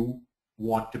where you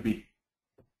want to be.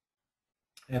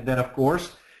 And then, of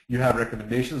course, you have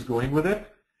recommendations going with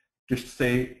it to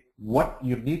say what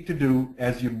you need to do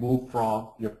as you move from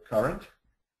your current,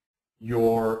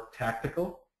 your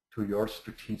tactical, to your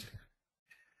strategic.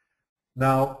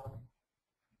 Now,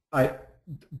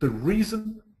 the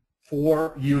reason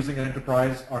for using an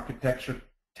enterprise architecture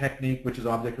technique, which is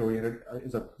object-oriented,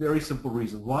 is a very simple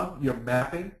reason. One, you're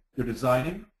mapping, you're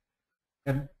designing,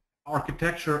 and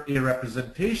architecture a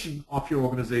representation of your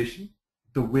organization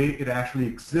the way it actually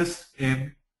exists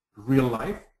in real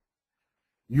life.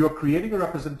 You're creating a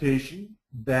representation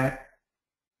that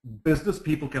business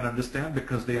people can understand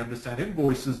because they understand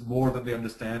invoices more than they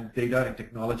understand data and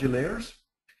technology layers.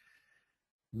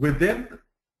 Within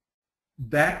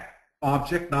that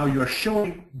object, now you're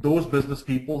showing those business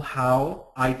people how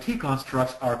IT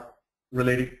constructs are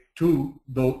relating to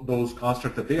those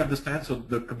constructs that they understand, so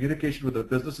the communication with the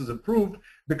business is improved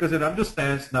because it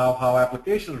understands now how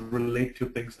applications relate to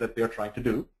things that they're trying to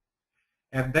do.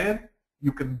 And then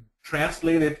you can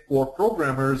translate it for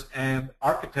programmers and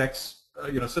architects,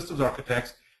 systems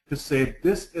architects, to say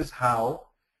this is how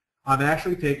I'm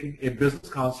actually taking a business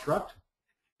construct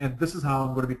and this is how I'm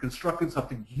going to be constructing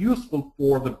something useful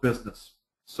for the business.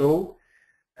 So,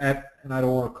 and I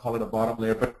don't want to call it a bottom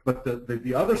layer, but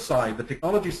the other side, the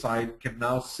technology side, can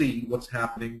now see what's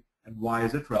happening and why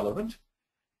is it relevant.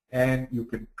 And you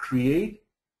can create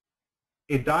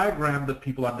a diagram that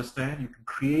people understand. You can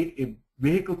create a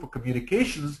vehicle for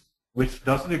communications which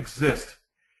doesn't exist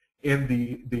in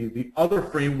the other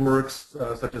frameworks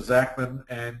such as Zachman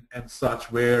and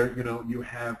such, where you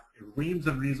have reams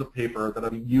and reams of paper that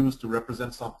are being used to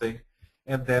represent something,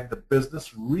 and then the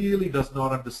business really does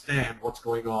not understand what's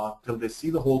going on till they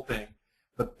see the whole thing.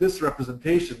 But this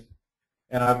representation,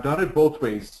 and I've done it both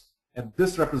ways, and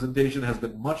this representation has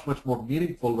been much, much more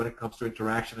meaningful when it comes to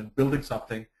interaction and building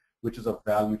something which is of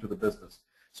value to the business.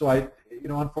 So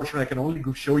unfortunately, I can only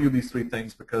show you these three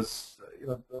things because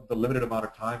the limited amount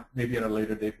of time. Maybe at a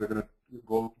later date we're going to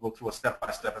go through a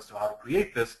step-by-step as to how to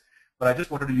create this. But I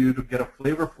just wanted you to get a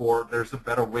flavor for there's a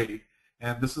better way,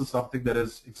 and this is something that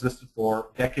has existed for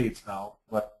decades now,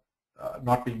 but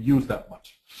not being used that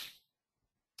much.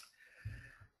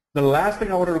 The last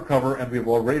thing I wanted to cover, and we've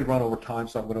already run over time,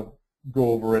 so I'm going to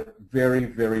go over it very,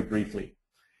 very briefly.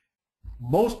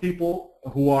 Most people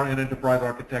who are in enterprise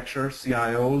architecture,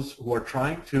 CIOs, who are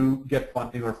trying to get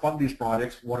funding or fund these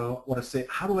projects want to say,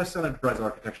 how do I sell enterprise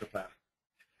architecture planning?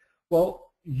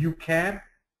 Well, you can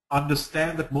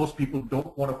understand that most people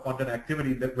don't want to fund an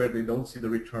activity where they don't see the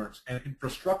returns. And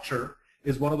infrastructure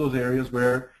is one of those areas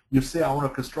where you say, I want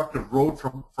to construct a road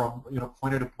from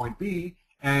point A to point B,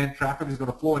 and traffic is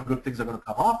going to flow and good things are going to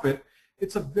come off it.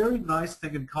 It's a very nice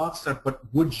thing in concept, but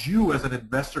would you as an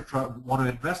investor want to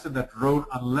invest in that road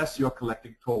unless you're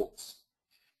collecting tolls?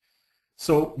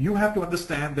 So you have to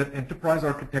understand that enterprise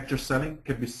architecture selling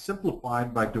can be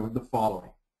simplified by doing the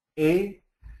following. A,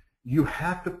 you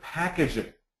have to package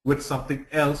it with something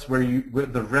else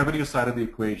with the revenue side of the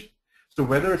equation. So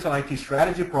whether it's an IT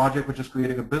strategy project which is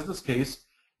creating a business case,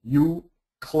 you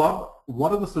club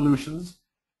one of the solutions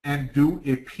and do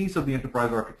a piece of the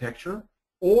enterprise architecture,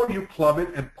 or you club it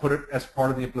and put it as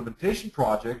part of the implementation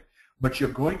project, but you're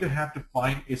going to have to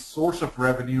find a source of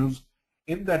revenues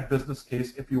in that business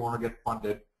case if you want to get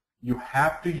funded. You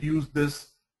have to use this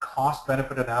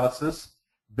cost-benefit analysis,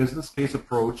 business case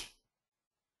approach,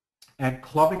 and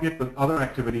clubbing it with other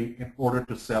activity in order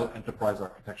to sell enterprise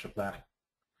architecture planning.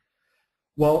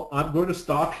 Well, I'm going to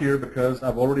stop here because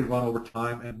I've already run over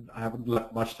time and I haven't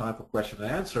left much time for question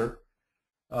and answer.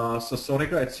 So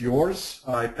Sonika, it's yours.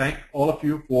 I thank all of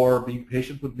you for being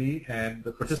patient with me and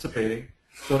participating.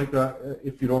 Sonika,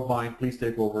 if you don't mind, please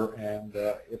take over, and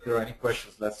if there are any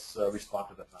questions, let's respond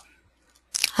to them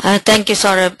now. Thank you,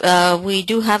 Saurabh. We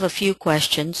do have a few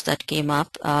questions that came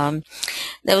up.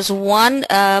 There was one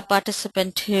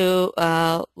participant who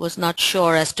was not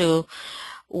sure as to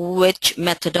which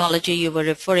methodology you were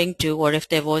referring to, or if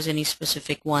there was any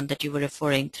specific one that you were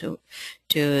referring to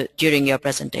during your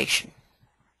presentation.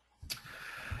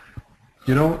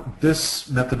 You know,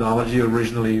 this methodology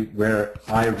originally, where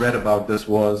I read about this,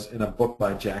 was in a book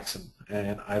by Jackson.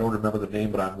 And I don't remember the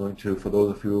name, but I'm going to, for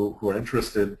those of you who are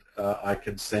interested, I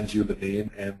can send you the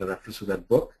name and the reference to that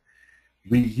book.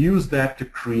 We use that to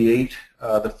create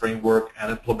the framework and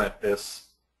implement this.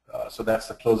 So that's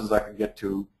the closest I can get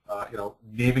to,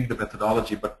 naming the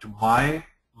methodology. But to my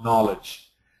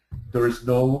knowledge, there is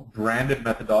no branded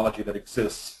methodology that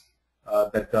exists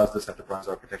that does this enterprise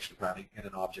architecture planning in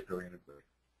an object-oriented way.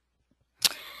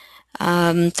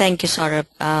 Thank you, Saurabh.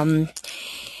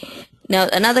 Now,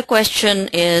 another question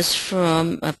is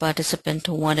from a participant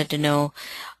who wanted to know,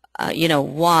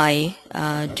 why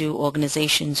do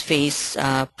organizations face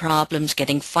problems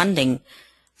getting funding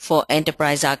for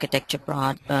enterprise architecture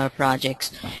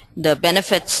projects? The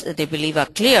benefits they believe are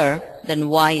clear, then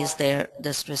why is there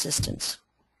this resistance?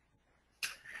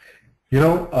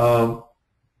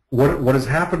 What has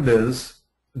happened is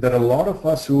that a lot of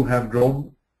us who have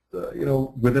grown,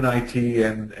 within IT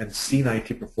and seen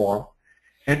IT perform,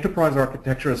 enterprise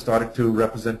architecture has started to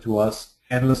represent to us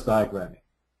endless diagramming.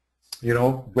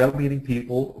 Well-meaning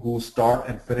people who start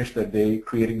and finish their day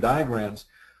creating diagrams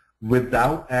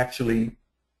without actually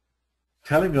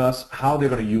telling us how they're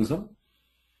going to use them,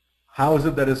 how is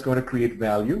it that it's going to create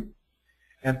value.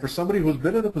 And for somebody who's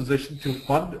been in a position to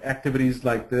fund activities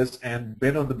like this and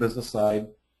been on the business side,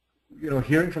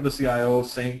 hearing from the CIO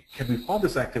saying, can we fund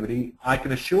this activity? I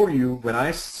can assure you, and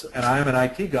I am an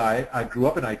IT guy, I grew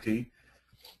up in IT,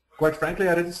 quite frankly,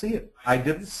 I didn't see it. I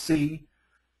didn't see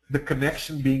the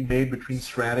connection being made between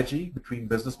strategy, between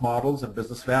business models and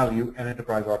business value and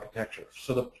enterprise architecture.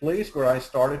 So the place where I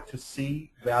started to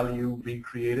see value being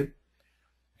created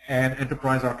and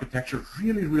enterprise architecture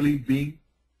really, really being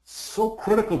so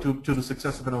critical to the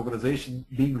success of an organization,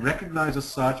 being recognized as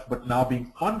such, but now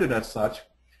being funded as such,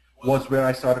 was where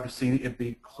I started to see it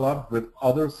being clubbed with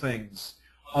other things,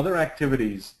 other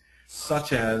activities,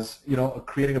 such as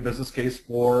creating a business case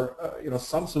for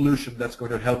some solution that's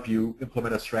going to help you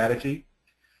implement a strategy,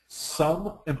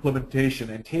 some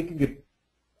implementation, and taking it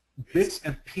bits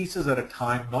and pieces at a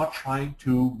time, not trying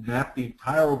to map the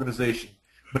entire organization,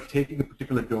 but taking a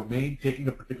particular domain, taking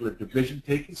a particular division,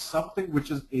 taking something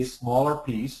which is a smaller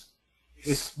piece,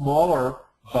 a smaller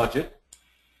budget,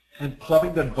 and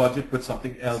clubbing that budget with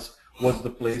something else was the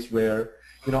place where,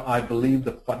 I believe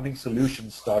the funding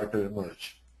solutions started to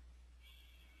emerge.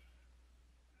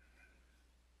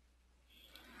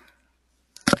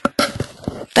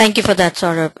 Thank you for that,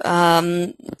 Saurabh.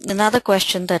 Another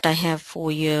question that I have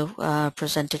for you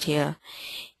presented here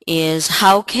is,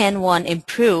 how can one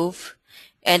improve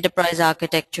enterprise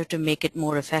architecture to make it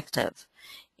more effective?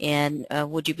 And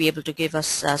would you be able to give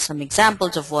us some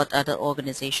examples of what other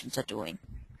organizations are doing?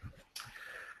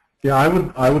 Yeah,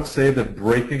 I would say that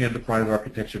breaking enterprise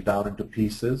architecture down into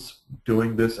pieces,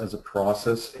 doing this as a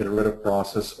process, iterative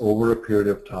process over a period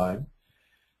of time,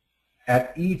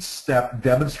 at each step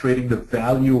demonstrating the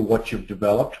value of what you've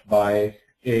developed by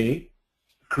A,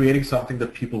 creating something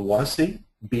that people want to see,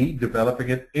 B, developing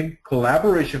it in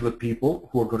collaboration with people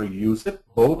who are going to use it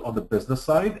both on the business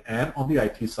side and on the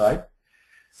IT side,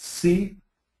 C,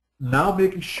 now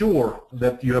making sure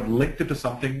that you have linked it to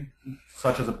something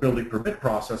such as a building permit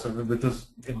process, which is,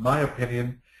 in my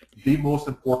opinion, the most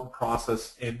important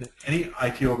process in any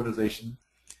IT organization,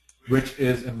 which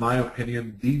is, in my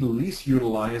opinion, the least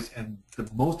utilized and the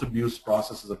most abused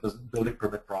process is a building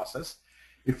permit process.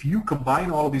 If you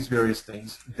combine all of these various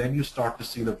things, then you start to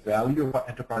see the value of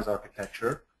enterprise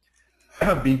architecture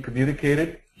being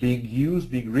communicated, being used,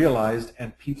 being realized,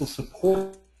 and people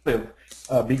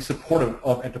being supportive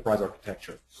of enterprise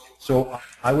architecture. So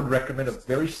I would recommend a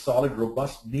very solid,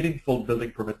 robust, meaningful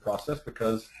building permit process,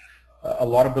 because a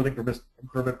lot of building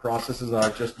permit processes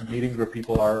are just meetings where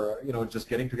people are, just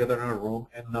getting together in a room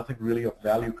and nothing really of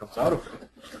value comes out of it,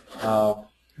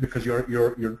 because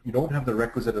you don't have the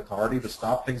requisite authority to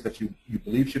stop things that you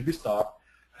believe should be stopped.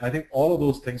 And I think all of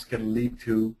those things can lead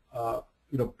to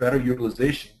better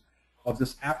utilization of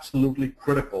this absolutely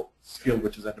critical skill,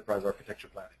 which is enterprise architecture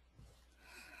planning.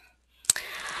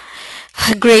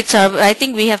 Great, sir. I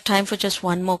think we have time for just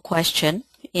one more question,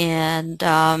 and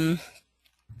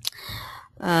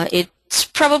it's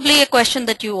probably a question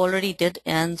that you already did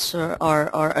answer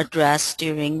or address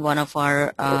during one of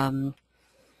our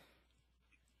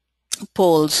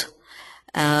polls.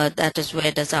 That is,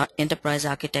 where does our enterprise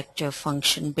architecture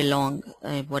function belong?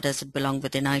 What does it belong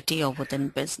within IT or within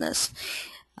business?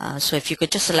 So if you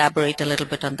could just elaborate a little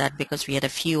bit on that, because we had a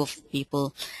few of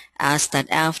people ask that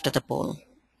after the poll.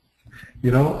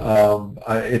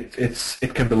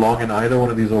 It can belong in either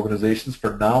one of these organizations.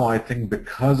 For now, I think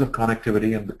because of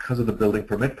connectivity and because of the building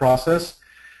permit process,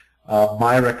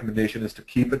 My recommendation is to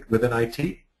keep it within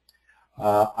IT.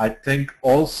 I think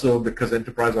also because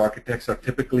enterprise architects are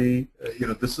typically,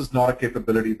 this is not a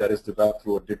capability that is developed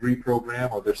through a degree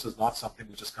program, or this is not something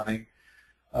which is coming,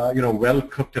 well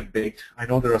cooked and baked. I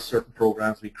know there are certain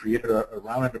programs we created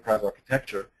around enterprise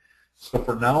architecture. So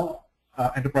for now,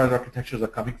 enterprise architectures are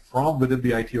coming from within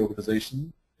the IT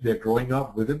organization. They're growing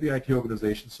up within the IT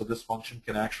organization, so this function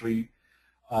can actually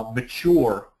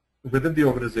mature within the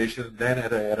organization. Then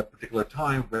at a particular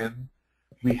time when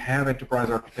we have enterprise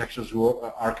architects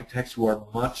who are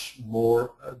much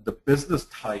more the business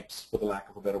types, for the lack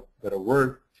of a better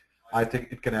word, I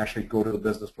think it can actually go to the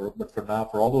business. But for now,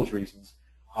 for all those reasons,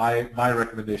 my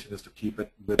recommendation is to keep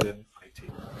it within IT.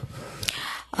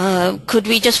 Could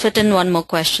we just fit in one more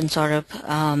question, Saurabh?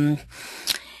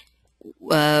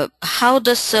 How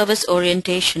does service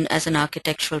orientation as an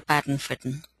architectural pattern fit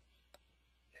in?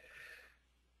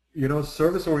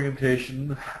 Service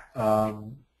orientation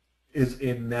is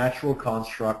a natural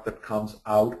construct that comes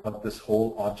out of this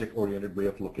whole object-oriented way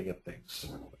of looking at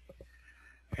things.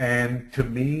 And to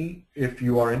me, if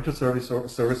you are into service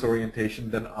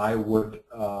orientation, then I would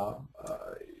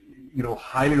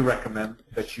highly recommend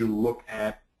that you look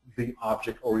at the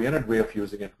object-oriented way of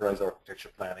using enterprise architecture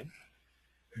planning,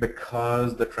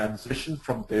 because the transition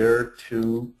from there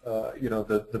to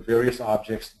the various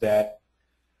objects that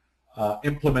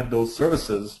implement those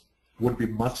services would be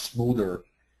much smoother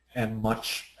and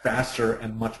much faster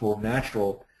and much more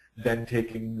natural than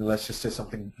taking, let's just say,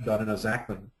 something done in a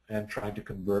Zachman and trying to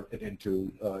convert it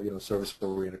into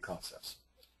service-oriented concepts.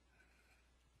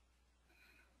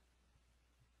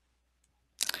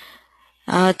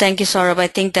 Thank you, Saurabh. I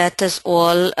think that is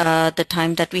all the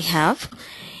time that we have.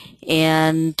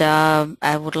 And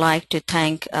I would like to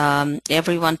thank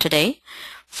everyone today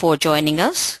for joining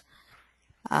us.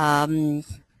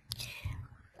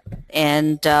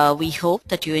 We hope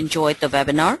that you enjoyed the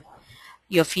webinar.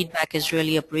 Your feedback is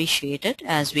really appreciated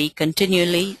as we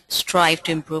continually strive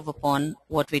to improve upon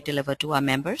what we deliver to our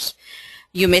members.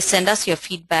 You may send us your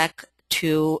feedback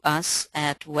to us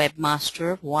at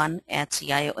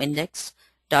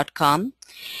webmaster1@CioIndex.com.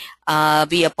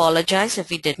 We apologize if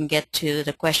we didn't get to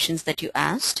the questions that you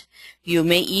asked. You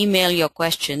may email your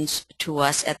questions to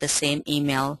us at the same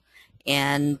email,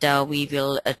 and we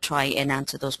will try and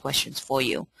answer those questions for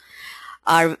you.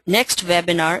 Our next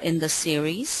webinar in the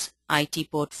series,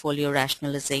 IT Portfolio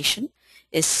Rationalization,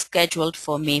 is scheduled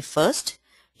for May 1st.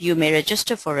 You may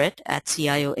register for it at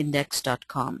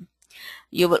CioIndex.com.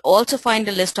 You will also find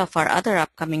a list of our other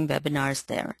upcoming webinars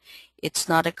there. It's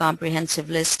not a comprehensive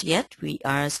list yet. We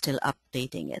are still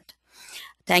updating it.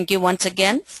 Thank you once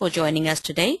again for joining us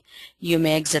today. You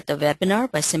may exit the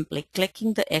webinar by simply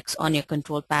clicking the X on your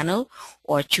control panel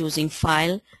or choosing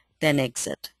File, then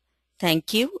Exit.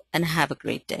 Thank you and have a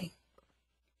great day.